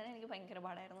ഫേസ് ചെയ്യാൻ തന്നെ എനിക്ക് ഭയങ്കര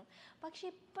പാടായിരുന്നു. പക്ഷെ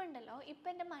ഇപ്പം ഉണ്ടല്ലോ,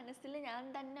 ഇപ്പം എൻ്റെ മനസ്സിൽ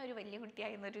ഞാൻ തന്നെ ഒരു വലിയ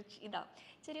കുട്ടിയായിരുന്നൊരു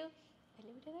ചെറിയ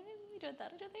വലിയ കുട്ടി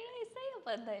 26-27 വയസ്സായി.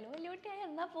 അപ്പോൾ എന്തായാലും വലിയ കുട്ടിയായി.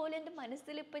 എന്നാൽ പോലും എൻ്റെ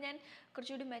മനസ്സിൽ ഇപ്പോൾ ഞാൻ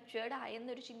കുറച്ചുകൂടി മെച്വേർഡ്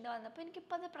ആയെന്നൊരു ചിന്ത വന്നപ്പോൾ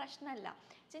എനിക്കിപ്പോൾ അത് പ്രശ്നമല്ല.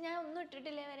 വെച്ചാൽ ഞാൻ ഒന്നും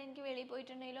ഇട്ടിട്ടില്ലേ വരെ എനിക്ക് വെളിയിൽ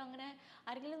പോയിട്ടുണ്ടെങ്കിലും അങ്ങനെ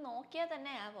ആരെങ്കിലും നോക്കിയാൽ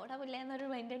തന്നെ അവിടെ പോയില്ല എന്നൊരു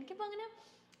മൈൻഡ് എനിക്കിപ്പോൾ അങ്ങനെ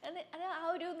അത് ആ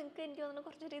ഒരു നിങ്ങൾക്ക് എനിക്ക് തോന്നുന്നു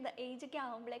കുറച്ചൊരു ഏജൊക്കെ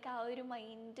ആകുമ്പോഴേക്ക് ആ ഒരു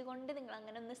മൈൻഡ് കൊണ്ട് നിങ്ങൾ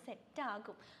അങ്ങനെ ഒന്ന്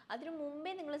സെറ്റാകും. അതിന്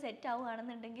മുമ്പേ നിങ്ങൾ സെറ്റ്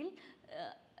ആവുകയാണെന്നുണ്ടെങ്കിൽ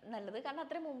നല്ലത്. കാരണം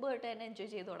അത്രയും മുമ്പ് തൊട്ട് തന്നെ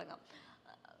എൻജോയ് ചെയ്ത് തുടങ്ങാം.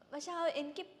 പക്ഷെ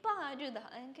എനിക്കിപ്പോൾ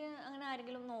എനിക്ക് അങ്ങനെ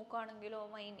ആരെങ്കിലും നോക്കുകയാണെങ്കിലോ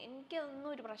എനിക്കൊന്നും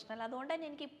ഒരു പ്രശ്നമല്ല. അതുകൊണ്ട് തന്നെ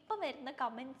എനിക്കിപ്പം വരുന്ന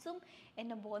കമൻസും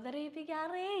എന്നെ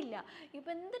ബോധറിയിപ്പിക്കാറേ ഇല്ല.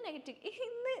 ഇപ്പം എന്ത് നെഗറ്റീവ്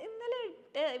ഇന്നലെ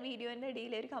ഇട്ട വീഡിയോൻ്റെ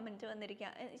ഇടയിൽ ഒരു കമൻറ്റ്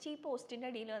വന്നിരിക്കുക, ഈ പോസ്റ്റിൻ്റെ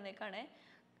അടിയിൽ വന്നേക്കാണേ,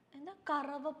 എന്താ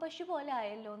കറവ പശു പോലെ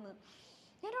ആയല്ലോ എന്ന്.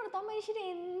 ഞാൻ ഓർത്താൻ മനുഷ്യന്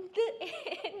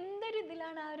എന്തൊരു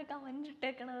ഇതിലാണ് ആ ഒരു കമൻറ്റ്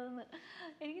ഇട്ടേക്കണതെന്ന്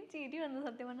എനിക്ക് ചിരി വന്നു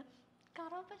സത്യം പറഞ്ഞാൽ.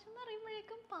 കറവ പശു എന്ന്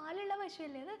പറയുമ്പോഴേക്കും പാലുള്ള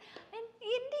പശുവല്ലേ അത്.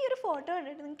 എൻ്റെ ഈ ഒരു ഫോട്ടോ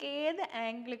കണ്ടിട്ട് നിങ്ങൾക്ക് ഏത്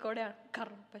ആംഗിളിൽ കൂടെയാണ്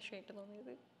കറവ പശുവായിട്ട്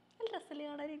തോന്നിയത്? നല്ല രസമല്ലേ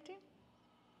കാണാനായിട്ട്?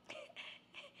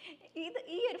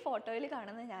 ഈ ഒരു ഫോട്ടോയിൽ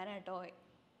കാണുന്നത് ഞാനാട്ടോ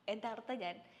യഥാർത്ഥ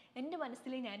ഞാൻ. എൻ്റെ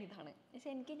മനസ്സിൽ ഞാനിതാണ്.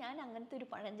 പക്ഷേ ഞാൻ അങ്ങനത്തെ ഒരു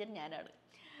പഴഞ്ചൻ ഞാനാണ്.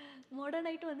 മോഡേൺ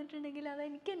ആയിട്ട് വന്നിട്ടുണ്ടെങ്കിൽ അത്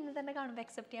എനിക്ക് എന്നെ തന്നെ കാണുമ്പോൾ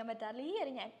അക്സെപ്റ്റ് ചെയ്യാൻ പറ്റാറില്ല. ഈ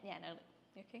ഒരു ഞാനാണ്.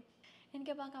 ഓക്കെ,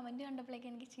 എനിക്കപ്പോൾ ആ കമൻറ്റ്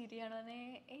കണ്ടപ്പോഴേക്കും എനിക്ക് ചിരിയാണ്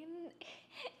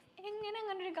എങ്ങനെ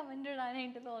അങ്ങനെ ഒരു കമൻറ്റ്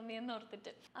ഇടാനായിട്ട് തോന്നിയെന്ന്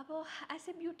ഓർത്തിട്ട്. അപ്പോൾ ആസ്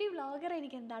എ ബ്യൂട്ടി വ്ളോഗർ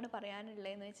എനിക്ക് എന്താണ്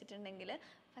പറയാനുള്ളതെന്ന് വെച്ചിട്ടുണ്ടെങ്കിൽ,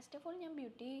 ഫസ്റ്റ് ഓഫ് ഓൾ ഞാൻ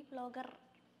ബ്യൂട്ടി വ്ളോഗർ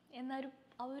എന്നൊരു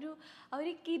ഒരു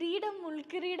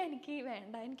മുൾക്കിരീടം എനിക്ക്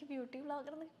വേണ്ട. എനിക്ക് ബ്യൂട്ടി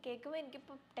വ്ളോഗർ എന്ന് കേൾക്കുമ്പോൾ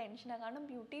എനിക്കിപ്പോൾ ടെൻഷനാണ്. കാരണം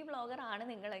ബ്യൂട്ടി വ്ളോഗർ ആണ്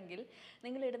നിങ്ങളെങ്കിൽ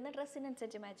നിങ്ങൾ ഇടുന്ന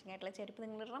ഡ്രസ്സിനനുസരിച്ച് മാച്ചിങ് ആയിട്ടുള്ള ചെരുപ്പ്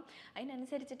നിങ്ങൾ ഇടണം,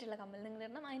 അതിനനുസരിച്ചിട്ടുള്ള കമ്മൽ നിങ്ങൾ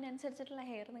ഇടണം, അതിനനുസരിച്ചിട്ടുള്ള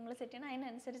ഹെയർ നിങ്ങൾ സെറ്റ് ചെയ്യണം,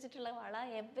 അതിനനുസരിച്ചിട്ടുള്ള വള,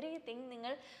 എവറിത്തിങ്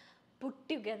നിങ്ങൾ പുട്ട്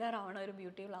ടുഗെദർ ആവണം ഒരു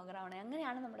ബ്യൂട്ടി വ്ളോഗർ ആവണം.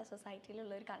 അങ്ങനെയാണ് നമ്മുടെ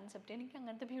സൊസൈറ്റിയിലുള്ള ഒരു കൺസെപ്റ്റ്. എനിക്ക്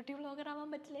അങ്ങനത്തെ ബ്യൂട്ടി വ്ളോഗർ ആവാൻ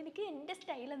പറ്റില്ല. എനിക്ക് എൻ്റെ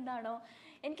സ്റ്റൈൽ എന്താണോ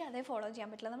എനിക്ക് അതേ ഫോളോ ചെയ്യാൻ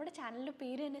പറ്റില്ല. നമ്മുടെ ചാനലിൻ്റെ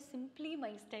പേര് തന്നെ സിംപ്ലി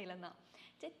മൈ സ്റ്റൈൽ എന്നാണ്.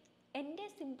 എൻ്റെ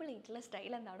സിമ്പിൾ ആയിട്ടുള്ള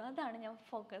സ്റ്റൈൽ എന്താണോ അതാണ് ഞാൻ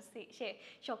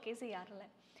ഷോക്കേസ് ചെയ്യാറുള്ളത്.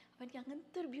 അപ്പോൾ എനിക്ക്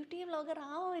അങ്ങനത്തെ ഒരു ബ്യൂട്ടി വ്ളോഗർ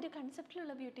ആ ഒരു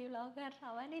കൺസെപ്റ്റിലുള്ള ബ്യൂട്ടി വ്ളോഗർ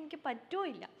ആവാൻ എനിക്ക്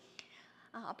പറ്റുമില്ല.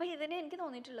 അപ്പോൾ ഇതിനെ എനിക്ക്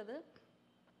തോന്നിയിട്ടുള്ളത്,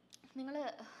 നിങ്ങൾ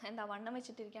വണ്ണം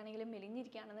വെച്ചിട്ടിരിക്കുകയാണെങ്കിലും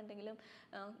മെലിഞ്ഞിരിക്കുകയാണെന്നുണ്ടെങ്കിലും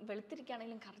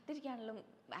വെളുത്തിരിക്കുകയാണെങ്കിലും കറുത്തിരിക്കുകയാണെങ്കിലും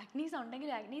ആക്നീസ്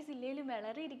ഉണ്ടെങ്കിലും ആക്നീസ് ഇല്ലെങ്കിലും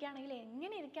വിളറിയിരിക്കുകയാണെങ്കിലും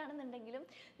എങ്ങനെ ഇരിക്കുകയാണെന്നുണ്ടെങ്കിലും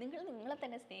നിങ്ങളെ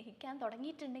തന്നെ സ്നേഹിക്കാൻ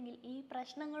തുടങ്ങിയിട്ടുണ്ടെങ്കിൽ ഈ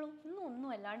പ്രശ്നങ്ങളൊന്നും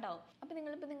അല്ലാണ്ടാവും. അപ്പോൾ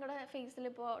നിങ്ങളിപ്പോൾ നിങ്ങളുടെ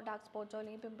ഫേസിലിപ്പോൾ ഡാർക്ക് സ്പോട്ട്സോ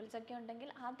അല്ലെങ്കിൽ പിമ്പിൾസൊക്കെ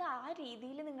ഉണ്ടെങ്കിൽ അത് ആ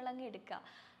രീതിയിൽ നിങ്ങളങ്ങ് എടുക്കുക.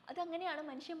 അതങ്ങനെയാണ്,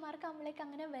 മനുഷ്യന്മാർക്ക് നമ്മളേക്ക്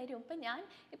അങ്ങനെ വരും.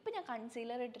 ഇപ്പം ഞാൻ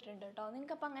കൺസീലർ ഇട്ടിട്ടുണ്ട് കേട്ടോ.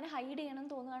 നിങ്ങൾക്കപ്പോൾ അങ്ങനെ ഹൈഡ് ചെയ്യണം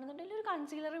തോന്നുകയാണെന്നുണ്ടെങ്കിൽ ഒരു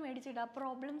കൺസീലർ മേടിച്ചിടുക,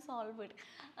 പ്രോബ്ലം സോൾവ്ഡ്.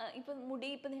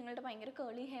 ഇപ്പം നിങ്ങളുടെ ഭയങ്കര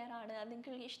കേളി ഹെയർ ആണ്, അത്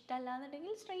നിങ്ങൾക്ക് ഇഷ്ടമല്ല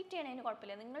എന്നുണ്ടെങ്കിൽ സ്ട്രെയിറ്റ് ചെയ്യണതിന്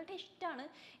കുഴപ്പമില്ല. നിങ്ങളുടെ ഇഷ്ടമാണ്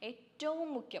ഏറ്റവും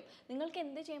മുഖ്യം. നിങ്ങൾക്ക്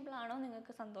എന്ത് ചെയ്യുമ്പോഴാണോ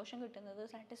നിങ്ങൾക്ക് സന്തോഷം കിട്ടുന്നത്,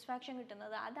 സാറ്റിസ്ഫാക്ഷൻ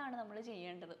കിട്ടുന്നത്, അതാണ് നമ്മൾ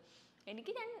ചെയ്യേണ്ടത്.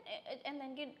 എനിക്ക്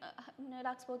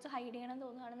ഡാർക്ക് സ്പോട്ട്സ് ഹൈഡ് ചെയ്യണം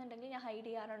തോന്നുകയാണെന്നുണ്ടെങ്കിൽ ഞാൻ ഹൈഡ്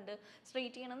ചെയ്യാറുണ്ട്.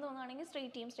 സ്ട്രെയിറ്റ് ചെയ്യണം തോന്നുകയാണെങ്കിൽ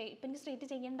സ്ട്രെയിറ്റ് ചെയ്യും. ഇപ്പം എനിക്ക് സ്ട്രെയിറ്റ്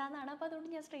ചെയ്യേണ്ടതെന്നാണ്, അപ്പോൾ അതുകൊണ്ട്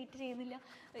ഞാൻ സ്ട്രെയിറ്റ് ചെയ്യുന്നില്ല.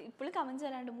 ഇപ്പോഴും കമൻറ്റ്സ്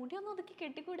വരാണ്ട്, മുടിയൊന്നും ഒതുക്കി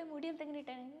കെട്ടിക്കൂടെ, മുടി എന്തെങ്കിലും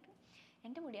ഇട്ടാണെങ്കിൽ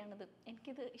എൻ്റെ മുടിയാണിത്,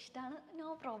 എനിക്കിത് ഇഷ്ടമാണ്, നോ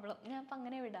പ്രോബ്ലം, ഞാൻ അപ്പം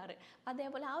അങ്ങനെ വിടാറ്.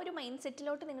 അതേപോലെ ആ ഒരു മൈൻഡ്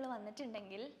സെറ്റിലോട്ട് നിങ്ങൾ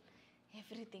വന്നിട്ടുണ്ടെങ്കിൽ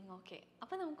എവറിത്തിങ് ഓക്കെ.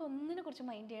 അപ്പോൾ നമുക്ക് ഒന്നിനെ കുറിച്ച്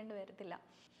മൈൻഡ് ചെയ്യേണ്ടി വരത്തില്ല.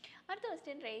 അടുത്ത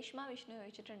ക്വസ്റ്റ്യൻ രേഷ്മ വിഷ്ണു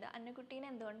ചോദിച്ചിട്ടുണ്ട്, അന്നക്കുട്ടീനെ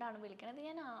എന്തുകൊണ്ടാണ് വിളിക്കുന്നത്?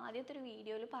 ഞാൻ ആദ്യത്തെ ഒരു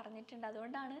വീഡിയോയിൽ പറഞ്ഞിട്ടുണ്ട്,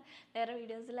 അതുകൊണ്ടാണ് വേറെ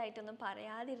വീഡിയോസിലായിട്ടൊന്നും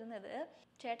പറയാതിരുന്നത്.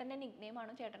 ചേട്ടൻ്റെ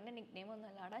നിക്നെയിമാണോ? ചേട്ടൻ്റെ നിക്നെയിമൊന്നും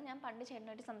അല്ലാടാ. ഞാൻ പണ്ട്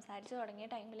ചേട്ടനായിട്ട് സംസാരിച്ച് തുടങ്ങിയ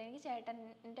ടൈമിൽ എനിക്ക്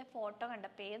ചേട്ടൻ്റെ ഫോട്ടോ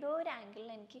കണ്ടപ്പോൾ ഏതോ ഒരു ആംഗിളിൽ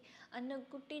എനിക്ക്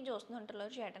അന്നക്കുട്ടി ജോസ് എന്ന് പറഞ്ഞിട്ടുള്ള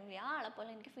ഒരു ചേട്ടൻ ആ ആളെപ്പോലെ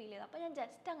എനിക്ക് ഫീൽ ചെയ്തു. അപ്പോൾ ഞാൻ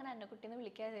ജസ്റ്റ് അങ്ങനെ അന്നക്കുട്ടി എന്ന്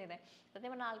വിളിക്കുകയാണ് ചെയ്തത്. സത്യം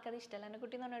പറഞ്ഞാൽ ആൾക്കത് ഇഷ്ടമല്ല.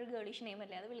 അന്നക്കുട്ടി എന്ന് പറഞ്ഞൊരു ഗേളിഷ്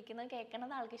നെയിമല്ലേ, അത് വിളിക്കുന്നത്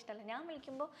കേൾക്കുന്നത് ആൾക്ക് ഇഷ്ടമല്ല. ഞാൻ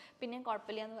വിളിക്കുമ്പോൾ പിന്നെ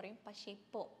കുഴപ്പമില്ല എന്ന് പറയും. പക്ഷേ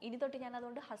ഇപ്പോൾ ഇനി തൊട്ട് ഞാൻ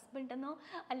അതുകൊണ്ട് ഹസ്ബൻഡ് എന്നോ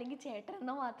അല്ലെങ്കിൽ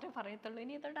ചേട്ടനെന്നോ മാത്രമേ പറയത്തുള്ളൂ.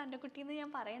 ഇനി തൊട്ട് അന്നക്കുട്ടി എന്ന്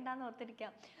ഞാൻ പറയണ്ടെന്ന്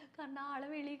ഓർത്തിരിക്കാം. കാരണം ആളെ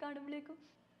വെളിയിൽ കാണുമ്പോഴേക്കും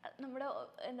നമ്മുടെ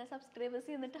എന്താ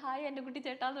സബ്സ്ക്രൈബേഴ്സ് എന്നിട്ട് ഹായ് അന്നക്കുട്ടി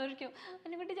ചേട്ടാന്ന് വിളിക്കും.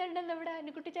 അന്നക്കുട്ടി ചേട്ടൻ എന്താ ഇവിടെ,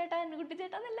 അന്നക്കുട്ടി ചേട്ടാ എന്ന്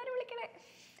എല്ലാവരും വിളിക്കണേ.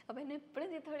 അപ്പോൾ എന്നെ എപ്പോഴും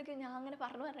ചീത്ത വിളിക്കും. ഞാൻ അങ്ങനെ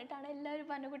പറഞ്ഞിട്ടാണ് എല്ലാവരും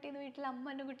ഇപ്പോൾ അന്നക്കുട്ടീന്ന് വീട്ടിൽ അമ്മ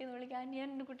അന്നക്കുട്ടീന്ന് വിളിക്കുക, അനിയൻ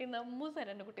അന്നക്കുട്ടീന്ന്, അമ്മൂസൻ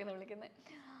അന്നക്കുട്ടീന്ന് വിളിക്കുന്നത്.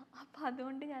 അപ്പോൾ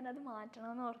അതുകൊണ്ട് ഞാനത്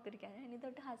മാറ്റണമെന്ന് ഓർത്തിരിക്കുക. ഞാൻ ഇനി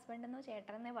തൊട്ട് ഹസ്ബൻഡെന്നോ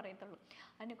ചേട്ടനെന്നേ പറയത്തുള്ളൂ.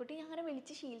 അന്നക്കുട്ടി ഞാൻ അങ്ങനെ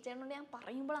വിളിച്ച് ശീലിച്ചതുകൊണ്ട് ഞാൻ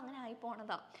പറയുമ്പോൾ അങ്ങനെ ആയി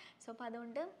പോണതാണ്. സോ അപ്പോൾ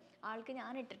അതുകൊണ്ട് ആൾക്ക്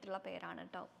ഞാൻ ഇട്ടിട്ടുള്ള പേരാണ്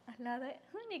കേട്ടോ, അല്ലാതെ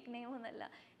നിക് നെയിമൊന്നുമല്ല.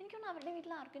 എനിക്കൊന്നും അവരുടെ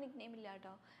വീട്ടിൽ ആർക്കും നിക് നെയിം ഇല്ല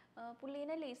കേട്ടോ.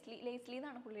 പുള്ളീനെ ലേസ്ലി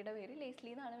എന്നാണ് പുള്ളിയുടെ പേര്,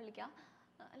 ലേസ്ലി എന്നാണ് വിളിക്കുക.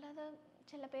 അല്ലാതെ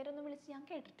ചില പേരൊന്നും വിളിച്ച് ഞാൻ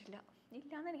കേട്ടിട്ടില്ല,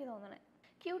 ഇല്ലയെന്ന് എനിക്ക് തോന്നണേ.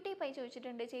 ക്യൂട്ടി പൈ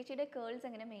ചോദിച്ചിട്ടുണ്ട്, ചേച്ചിയുടെ കേൾസ്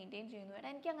എങ്ങനെ മെയിൻറ്റെയിൻ ചെയ്യുന്നു? വേണം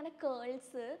എനിക്ക് അങ്ങനെ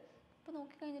കേൾസ് ഇപ്പോൾ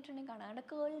നോക്കിക്കഴിഞ്ഞിട്ടുണ്ടെങ്കിൽ കാണാണ്ട്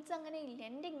കേൾസ് അങ്ങനെ ഇല്ല.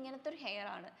 എൻ്റെ ഇങ്ങനത്തെ ഒരു ഹെയർ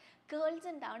ആണ്. കേൾസ്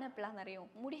ഉണ്ടാവണം എപ്പോഴാണെന്നറിയോ?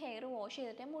 മുടി ഹെയർ വാഷ്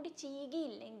ചെയ്തിട്ട് മുടി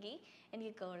ചീകിയില്ലെങ്കിൽ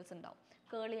എനിക്ക് കേൾസ് ഉണ്ടാവും,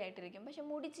 കേളി ആയിട്ടിരിക്കും. പക്ഷെ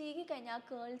മുടി ചീകി കഴിഞ്ഞാൽ ആ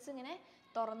കേൾസ് ഇങ്ങനെ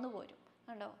തുറന്നു പോരും,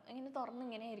 കണ്ടോ, ഇങ്ങനെ തുറന്ന്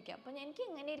ഇങ്ങനെ ഇരിക്കാം. അപ്പോൾ എനിക്ക്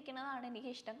ഇങ്ങനെ ഇരിക്കുന്നതാണ്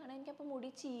എനിക്കിഷ്ടം. കാരണം എനിക്കപ്പോൾ മുടി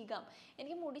ചീകാം.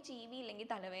 എനിക്ക് മുടി ചീവിയില്ലെങ്കിൽ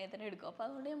തലവേദന എടുക്കും. അപ്പോൾ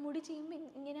അതുകൊണ്ട് ഞാൻ മുടി ചീവുമ്പോൾ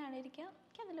ഇങ്ങനെയാണ് ഇരിക്കുക.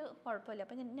 എനിക്കതിൽ കുഴപ്പമില്ല.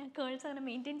 അപ്പോൾ ഞാൻ കേൾസ് അങ്ങനെ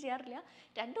മെയിൻറ്റെയിൻ ചെയ്യാറില്ല.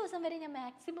 2 ദിവസം വരെ ഞാൻ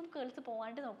മാക്സിമം കേൾസ്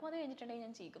പോകാണ്ട് നോക്കും. അത് കഴിഞ്ഞിട്ടുണ്ടെങ്കിൽ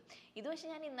ഞാൻ ചീകും. ഇത് പക്ഷേ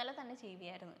ഞാൻ ഇന്നലെ തന്നെ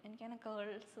ചീവിയായിരുന്നു. എനിക്കങ്ങനെ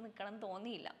കേൾസ് നിൽക്കണം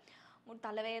തോന്നിയില്ല.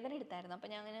 തലവേദന എടുത്തായിരുന്നു. അപ്പോൾ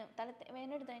ഞാൻ അങ്ങനെ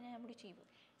തലവേദന എടുത്തു കഴിഞ്ഞാൽ ഞാൻ മുടി ചീവും.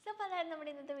 സോ അപ്പോൾ അതായിരുന്നു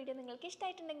നമ്മുടെ ഇന്നത്തെ വീഡിയോ. നിങ്ങൾക്ക്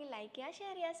ഇഷ്ടമായിട്ടുണ്ടെങ്കിൽ ലൈക്ക് ചെയ്യുക,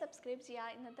 ഷെയർ ചെയ്യുക, സബ്സ്ക്രൈബ് ചെയ്യുക.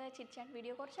 ഇന്നത്തെ ചിറ്റ് ചാറ്റ്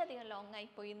വീഡിയോ കുറച്ചധികം ലോങ്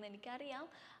ആയിപ്പോയി എന്ന് എനിക്കറിയാം.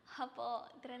 അപ്പോൾ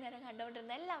ഇത്രയും നേരം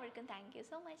കണ്ടുകൊണ്ടിരുന്ന എല്ലാവർക്കും thank you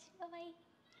so much. By.